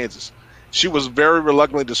school in Kansas, she was very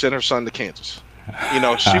reluctant to send her son to Kansas.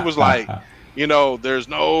 She was like, there's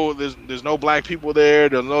no black people there.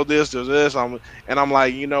 There's no this, there's this. I'm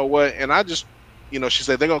like, you know what? And I just, she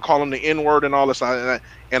said they're gonna call him the N-word and all this. I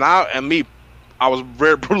was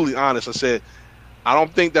very brutally honest. I said, I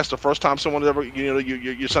don't think that's the first time someone ever,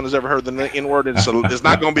 your son has ever heard the N-word, and so it's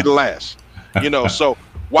not going to be the last. So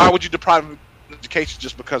why would you deprive him of education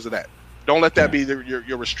just because of that? Don't let that be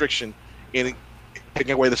your restriction in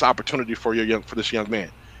taking away this opportunity for this young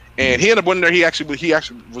man. And he ended up winning there. He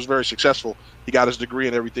actually was very successful. He got his degree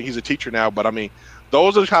and everything. He's a teacher now. But I mean,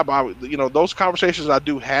 those are the type of, those conversations I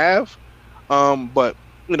do have. But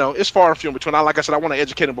it's far and few in between. Like I said, I want to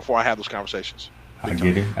educate him before I have those conversations. I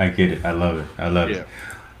get it. I love it.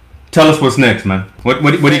 Tell us what's next, man. What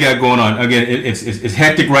do you got going on? Again, it's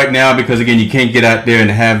hectic right now because again you can't get out there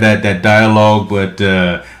and have that dialogue. But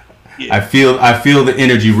I feel the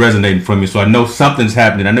energy resonating from you, so I know something's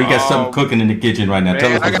happening. I know you got something cooking in the kitchen right now.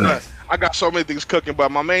 Tell us what's next. I got so many things cooking,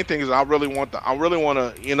 but my main thing is I really want to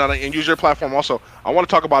and use your platform also. I want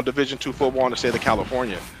to talk about Division II football in the state of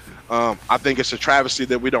California. I think it's a travesty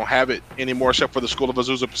that we don't have it anymore, except for the School of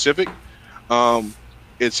Azusa Pacific.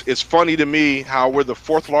 It's funny to me how we're the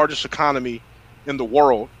fourth largest economy in the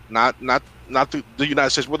world, not the United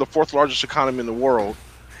States. We're the fourth largest economy in the world,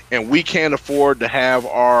 and we can't afford to have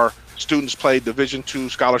our students play Division II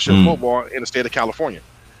scholarship football in the state of California.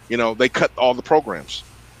 They cut all the programs,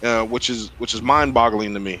 which is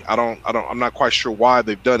mind-boggling to me. I'm not quite sure why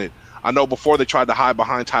they've done it. I know before they tried to hide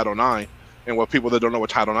behind Title IX, and what people that don't know what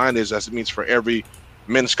Title IX is, as it means for every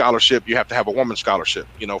men's scholarship, you have to have a woman's scholarship,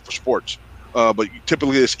 for sports. But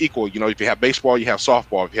typically it's equal. If you have baseball, you have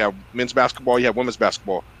softball. If you have men's basketball, you have women's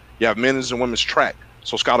basketball. You have men's and women's track.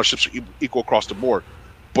 So scholarships are equal across the board.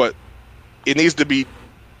 But it needs to be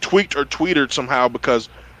tweaked or tweeted somehow, because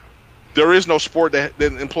there is no sport that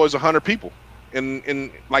employs 100 people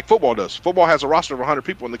in like football does. Football has a roster of 100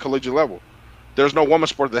 people in the collegiate level. There's no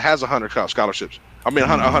women's sport that has 100 scholarships.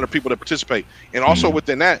 100 people that participate. And also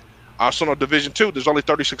within that, I also know Division II, there's only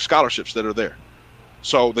 36 scholarships that are there.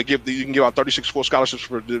 So you can give out 36 full scholarships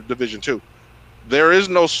for Division II. There is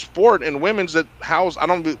no sport in women's that house, I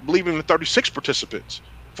don't believe, even 36 participants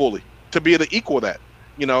fully to be able to equal that.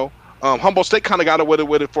 Humboldt State kind of got away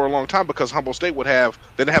with it for a long time, because Humboldt State they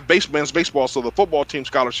didn't have men's baseball, so the football team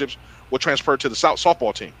scholarships would transfer to the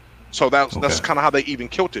softball team. So that's kind of how they even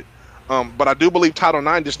killed it. But I do believe Title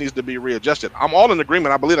IX just needs to be readjusted. I'm all in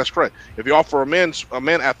agreement. I believe that's correct. If you offer a man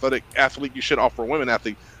athlete, you should offer a women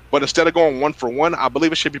athlete. But instead of going 1-for-1, I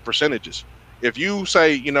believe it should be percentages. If you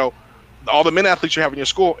say, all the men athletes you have in your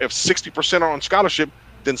school, if 60% are on scholarship,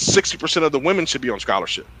 then 60% of the women should be on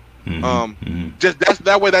scholarship. Just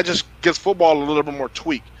that way, that just gives football a little bit more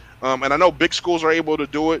tweak. And I know big schools are able to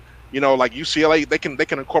do it. Like UCLA, they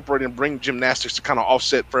can incorporate and bring gymnastics to kind of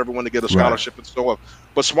offset for everyone to get a scholarship and so on.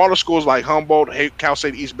 But smaller schools like Humboldt, Cal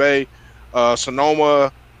State East Bay,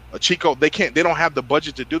 Sonoma, Chico, they don't have the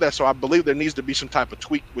budget to do that. So I believe there needs to be some type of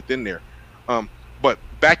tweak within there. But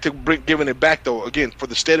back to giving it back though, again, for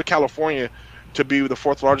the state of California to be the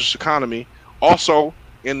fourth largest economy. Also,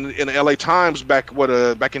 in the LA Times back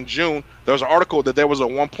in June, there was an article that there was a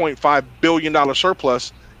 $1.5 billion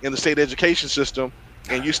surplus in the state education system,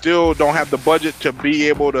 and you still don't have the budget to be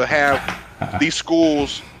able to have these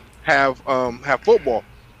schools have football.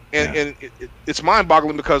 And it's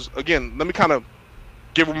mind-boggling because, again, let me kind of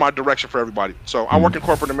give my direction for everybody. So I work in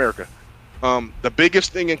corporate America. The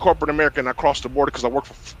biggest thing in corporate America and across the board, because I work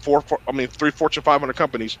for three Fortune 500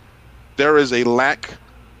 companies, there is a lack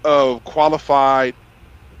of qualified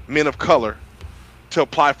men of color to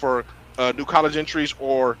apply for new college entries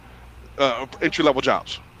or entry level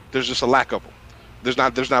jobs. There's just a lack of them. There's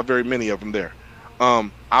not very many of them there.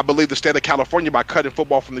 I believe the state of California, by cutting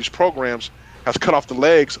football from these programs, has cut off the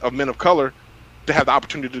legs of men of color to have the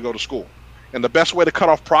opportunity to go to school. And the best way to cut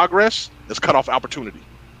off progress is cut off opportunity.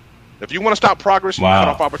 If you want to stop progress, you cut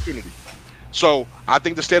off opportunity. So I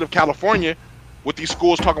think the state of California, with these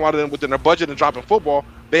schools talking about it within their budget and dropping football,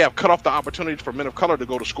 they have cut off the opportunity for men of color to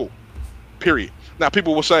go to school. Period. Now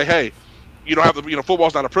people will say, hey, you don't have to,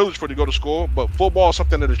 football's not a privilege for you to go to school, but football is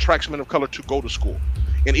something that attracts men of color to go to school.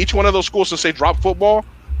 In each one of those schools, since they dropped football,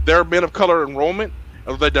 their men of color enrollment,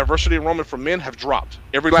 or the diversity enrollment for men, have dropped.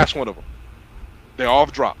 Every last one of them. They all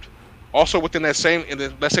have dropped. Also within that same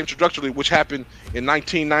trajectory, which happened in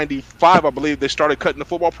 1995, I believe they started cutting the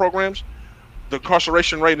football programs. The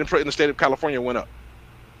incarceration rate in the state of California went up.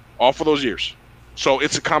 All for those years. So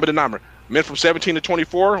it's a common denominator. Men from 17 to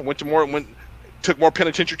 24 took more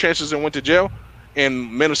penitentiary chances and went to jail,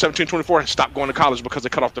 and men of 17 to 24 stopped going to college because they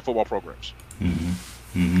cut off their football programs.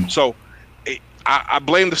 So I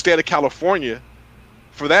blame the state of California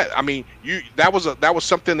for that. I mean, that was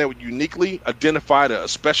something that would uniquely identified a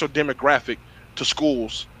special demographic to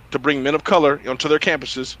schools to bring men of color onto their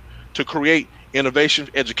campuses to create innovation,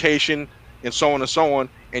 education, and so on,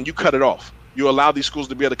 and you cut it off. You allow these schools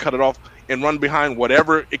to be able to cut it off and run behind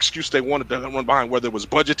whatever excuse they wanted to run behind, whether it was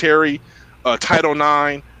budgetary, Title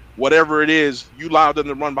IX, whatever it is. You allowed them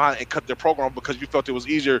to run behind and cut their program because you felt it was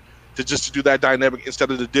easier to do that dynamic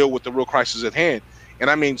instead of to deal with the real crisis at hand. And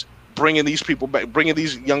that means bringing these people back, bringing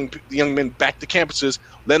these young men back to campuses,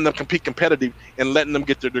 letting them compete competitive, and letting them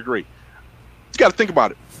get their degree. You got to think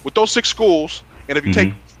about it. With those 6 schools, and if you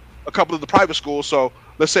take a couple of the private schools, so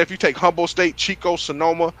let's say if you take Humboldt State, Chico,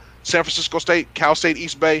 Sonoma, San Francisco State, Cal State,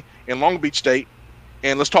 East Bay, and Long Beach State,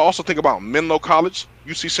 and let's also think about Menlo College,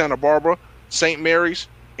 UC Santa Barbara, St. Mary's,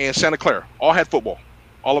 and Santa Clara. All had football.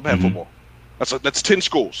 All of them had football. That's 10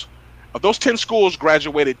 schools. Of those 10 schools,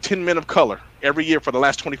 graduated 10 men of color every year for the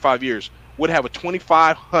last 25 years, would have a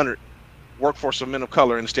 2,500 workforce of men of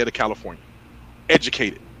color in the state of California,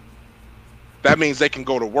 educated. That means they can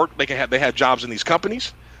go to work. They have jobs in these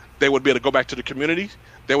companies. They would be able to go back to the community.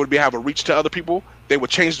 They would have a reach to other people. They would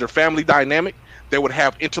change their family dynamic. They would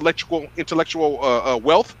have intellectual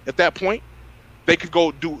wealth at that point. They could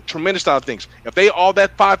go do tremendous other things. If they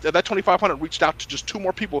that 2,500 reached out to just 2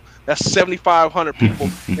 more people, that's 7,500 people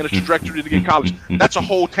in a trajectory to get college. That's a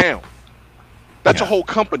whole town. That's a whole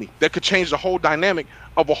company that could change the whole dynamic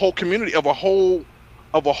of a whole community, of a whole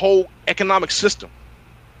economic system.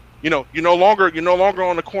 You're no longer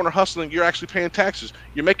on the corner hustling. You're actually paying taxes.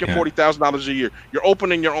 You're making $40,000 a year. You're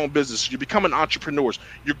opening your own business. You're becoming entrepreneurs.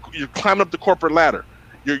 You're climbing up the corporate ladder.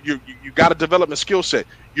 You got a development skill set.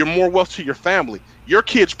 You're more wealth to your family. Your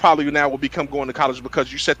kids probably now will become going to college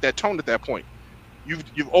because you set that tone at that point.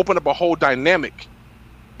 You've opened up a whole dynamic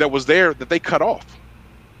that was there that they cut off,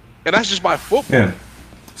 and that's just by football. Yeah.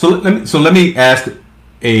 So let me ask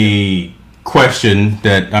a question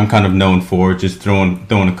that I'm kind of known for, just throwing a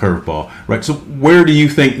curveball, right? So where do you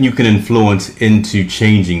think you can influence into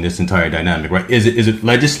changing this entire dynamic, right? Is it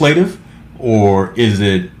legislative, or is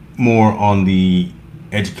it more on the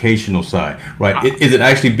educational side, right? Is it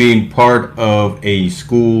actually being part of a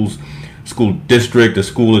school district, a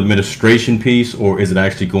school administration piece, or is it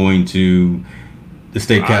actually going to the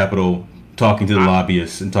state capitol, talking to the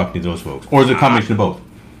lobbyists and talking to those folks, or is it a combination of both?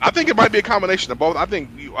 I think it might be a combination of both. I think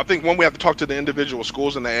one, we have to talk to the individual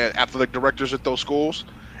schools and the athletic directors at those schools,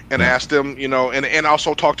 and ask them, and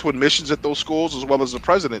also talk to admissions at those schools as well as the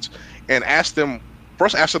presidents, and ask them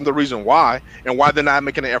the reason why and why they're not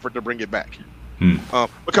making an effort to bring it back.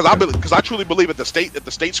 Because I truly believe at the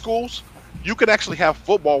state schools, you could actually have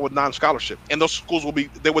football with non-scholarship, and those schools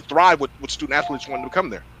would thrive with student athletes wanting to come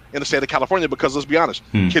there in the state of California. Because let's be honest,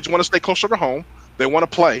 kids want to stay closer to home. They want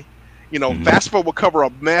to play. FAFSA will cover a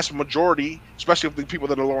mass majority, especially of the people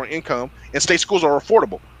that are lower income, and state schools are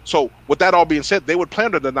affordable. So with that all being said, they would play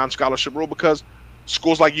under the non-scholarship rule because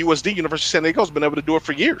schools like USD, University of San Diego, has been able to do it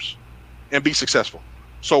for years and be successful.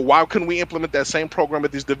 So why couldn't we implement that same program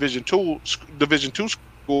at these Division II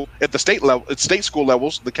school at the state level, at state school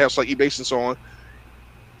levels, the camps like E-Base and so on,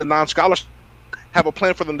 the non-scholarship, have a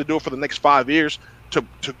plan for them to do it for the next 5 years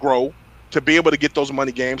to grow, to be able to get those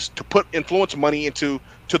money games, to put influence money into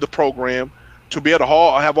the program, to be able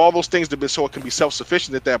to have all those things so it can be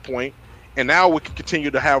self-sufficient at that point. And now we can continue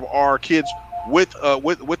to have our kids with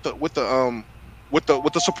the with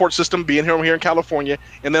the support system being here in California,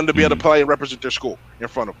 and then to be able to play and represent their school in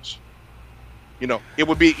front of us. It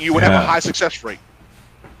would be you would have a high success rate.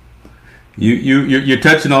 You're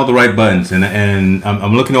touching all the right buttons, and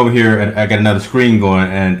I'm looking over here, and I got another screen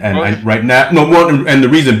going, and right now, and the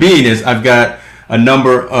reason being is I've got a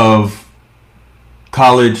number of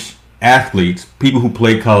college athletes, people who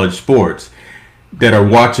play college sports, that are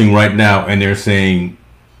watching right now, and they're saying,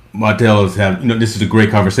 Montell is this is a great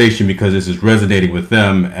conversation because this is resonating with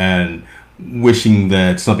them, and wishing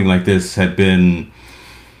that something like this had been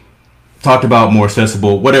talked about, more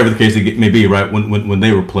accessible, whatever the case may be, right, when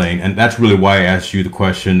they were playing. And that's really why I asked you the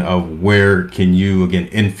question of where can you, again,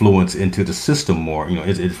 influence into the system more?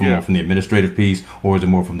 Is it more from the administrative piece, or is it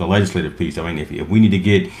more from the legislative piece? I mean, if we need to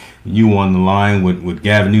get you on the line with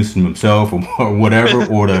Gavin Newsom himself or whatever,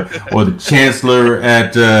 or the chancellor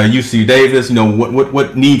at UC Davis,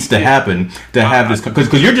 what needs to happen to have this?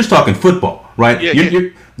 Because you're just talking football, right?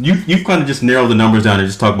 You've kind of just narrowed the numbers down and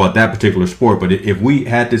just talk about that particular sport. But if we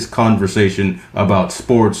had this conversation about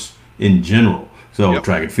sports in general, so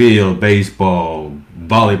track and field, baseball,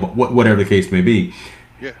 volleyball, whatever the case may be,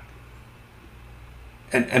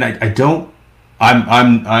 and I don't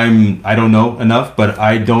know enough, but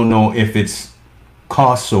I don't know if it's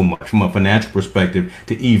cost so much from a financial perspective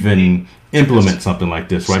to even implement something like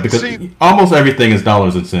this, right? Because almost everything is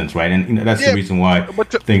dollars and cents, right? And that's the reason why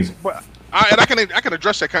things. I can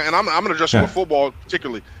address that, and I'm going to address it with football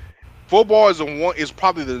particularly. Football is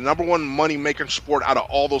probably the number one money making sport out of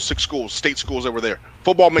all those 6 schools, state schools that were there.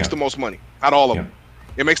 Football makes the most money out of all of them.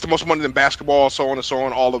 It makes the most money than basketball, so on and so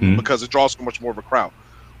on, all of them, because it draws so much more of a crowd.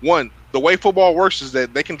 One, the way football works is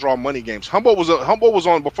that they can draw money games. Humboldt was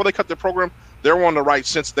on before they cut their program. They were on the right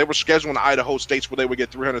since they were scheduling the Idaho states where they would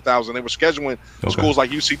get 300,000. They were scheduling schools like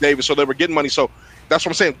UC Davis, so they were getting money. So that's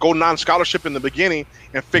what I'm saying. Go non-scholarship in the beginning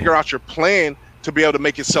and figure out your plan to be able to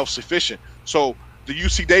make it self-sufficient. So the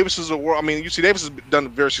UC Davises of the world, UC Davis has done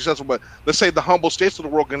very successful, but let's say the Humboldt states of the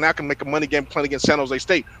world can make a money game playing against San Jose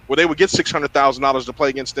State, where they would get $600,000 to play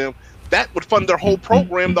against them. That would fund their whole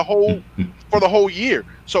program for the whole year.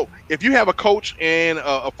 So if you have a coach and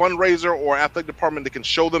a fundraiser or athletic department that can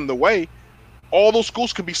show them the way, all those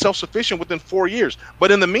schools can be self-sufficient within 4 years.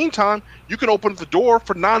 But in the meantime, you can open the door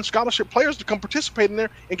for non-scholarship players to come participate in there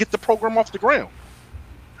and get the program off the ground.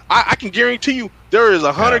 I can guarantee you there is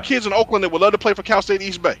 100 kids in Oakland that would love to play for Cal State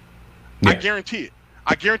East Bay. I guarantee it.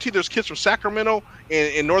 I guarantee there's kids from Sacramento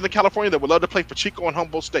and in Northern California that would love to play for Chico and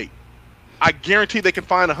Humboldt State. I guarantee they can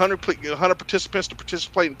find 100 participants to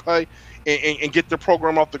participate and play and get their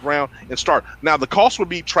program off the ground and start. Now, the cost would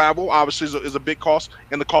be travel, obviously, is a big cost,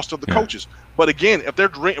 and the cost of the coaches. But again, if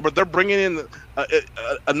they're bringing in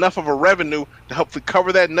enough of a revenue to help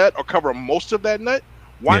cover that nut or cover most of that nut,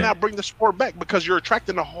 why not bring the sport back? Because you're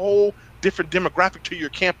attracting a whole different demographic to your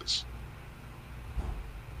campus.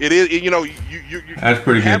 It is, you that's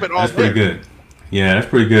pretty good. That's pretty good. Yeah, that's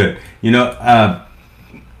pretty good.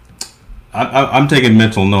 I'm taking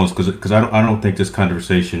mental notes because I don't think this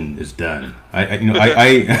conversation is done. I'm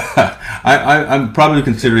probably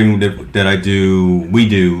considering that we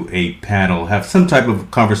do a panel, have some type of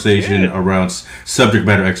conversation around subject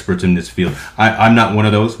matter experts in this field. I'm not one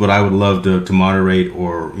of those, but I would love to moderate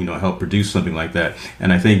or help produce something like that.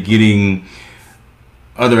 And I think getting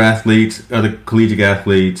other athletes, other collegiate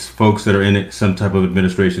athletes, folks that are in some type of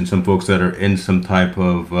administration, some folks that are in some type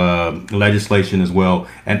of legislation as well,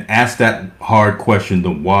 and ask that hard question,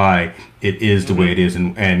 the why it is the way it is,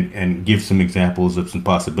 and give some examples of some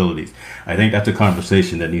possibilities. I think that's a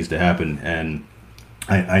conversation that needs to happen, and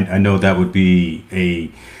I know that would be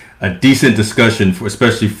a decent discussion,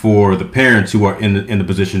 especially for the parents who are in the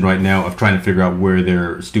position right now of trying to figure out where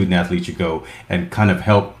their student athlete should go, and kind of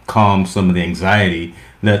help calm some of the anxiety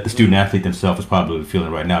that the student athlete themselves is probably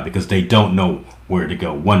feeling right now, because they don't know where to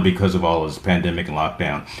go. One, because of all this pandemic and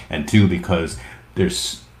lockdown, and two, because there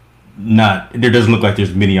doesn't look like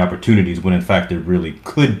there's many opportunities when in fact there really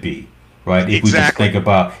could be, right? If we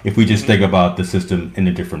just think about the system in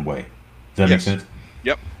a different way. Does that make sense?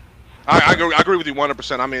 Yep. I agree with you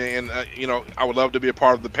 100%. I mean, and I would love to be a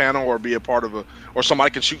part of the panel or be a part of or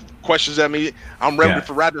somebody can shoot questions at me. I'm ready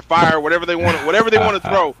for rapid fire, whatever they want to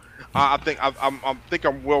throw. I think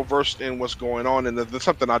I'm well versed in what's going on, and if there's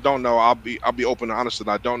something I don't know, I'll be open and honest that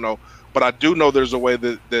I don't know. But I do know there's a way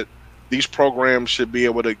that these programs should be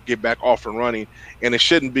able to get back off and running, and it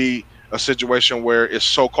shouldn't be a situation where it's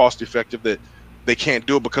so cost effective that they can't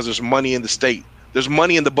do it because there's money in the state. There's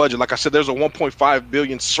money in the budget. Like I said, there's a $1.5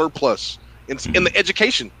 billion surplus in the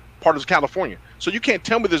education part of California. So you can't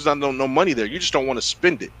tell me there's no money there. You just don't want to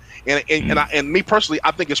spend it. And me personally,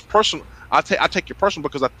 I think it's personal. I take it personal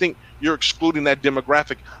because I think you're excluding that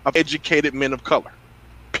demographic of educated men of color.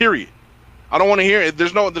 Period. I don't want to hear it.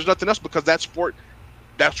 There's nothing else, because that sport,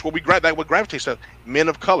 that's what what gravitates to, men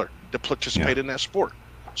of color to participate in that sport.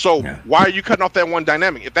 So why are you cutting off that one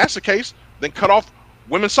dynamic? If that's the case, then cut off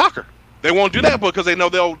women's soccer. They won't do that because they know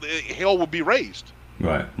hell will be raised.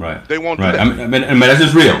 Right. They won't do that. I mean, that's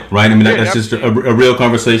just real, right? I mean, that's just a real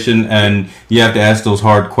conversation, and you have to ask those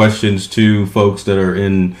hard questions to folks that are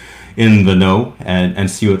in the know and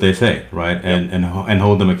see what they say, right? And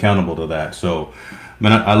hold them accountable to that. So,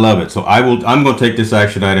 man, I love it. So I'm going to take this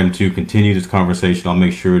action item to continue this conversation. I'll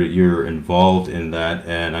make sure that you're involved in that,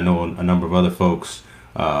 and I know a number of other folks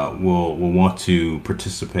will want to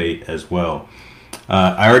participate as well.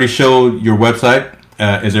 I already showed your website.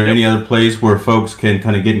 Is there any other place where folks can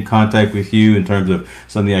kind of get in contact with you in terms of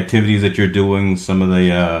some of the activities that you're doing, some of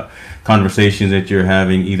the conversations that you're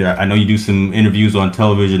having? Either I know you do some interviews on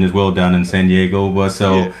television as well down in San Diego, but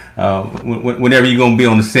whenever you're going to be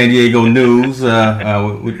on the San Diego news,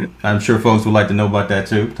 I'm sure folks would like to know about that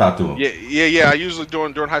too. Talk to them. Yeah. I usually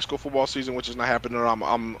during high school football season, which is not happening.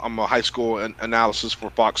 I'm a high school analysis for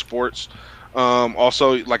Fox Sports.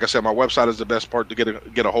 Also, like I said, my website is the best part to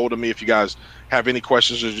get a hold of me. If you guys have any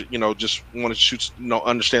questions, or just want to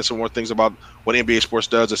understand some more things about what NBA Sports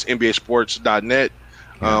does, it's nbasports.net.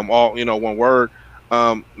 All one word.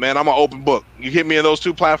 Man, I'm an open book. You hit me in those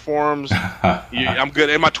two platforms, I'm good.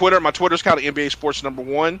 And my Twitter's kind of NBA Sports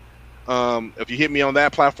 #1. If you hit me on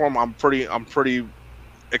that platform, I'm pretty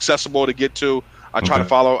accessible to get to. I try to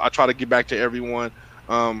follow. I try to get back to everyone.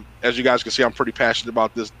 As you guys can see, I'm pretty passionate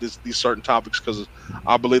about these certain topics, because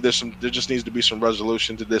I believe there just needs to be some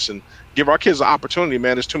resolution to this, and give our kids an opportunity,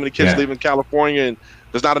 man. There's too many kids leaving California, and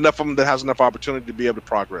there's not enough of them that has enough opportunity to be able to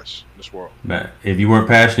progress in this world. Man, if you weren't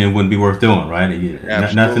passionate, it wouldn't be worth doing, right?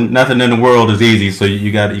 Nothing in the world is easy, so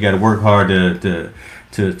you got to work hard to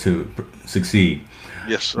succeed.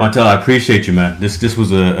 Yes, sir. Montell, I appreciate you, man. This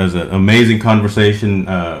was an amazing conversation.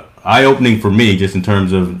 Eye-opening for me, just in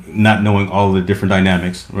terms of not knowing all the different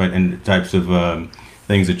dynamics, right, and the types of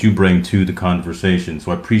things that you bring to the conversation.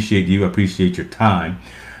 So I appreciate you. I appreciate your time.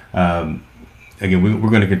 Again, we're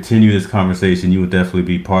going to continue this conversation. You will definitely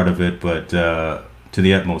be part of it. But to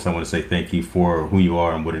the utmost, I want to say thank you for who you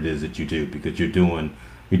are and what it is that you do, because you're doing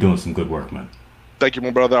some good work, man. Thank you,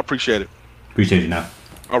 my brother. I appreciate it. Appreciate you now.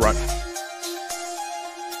 All right.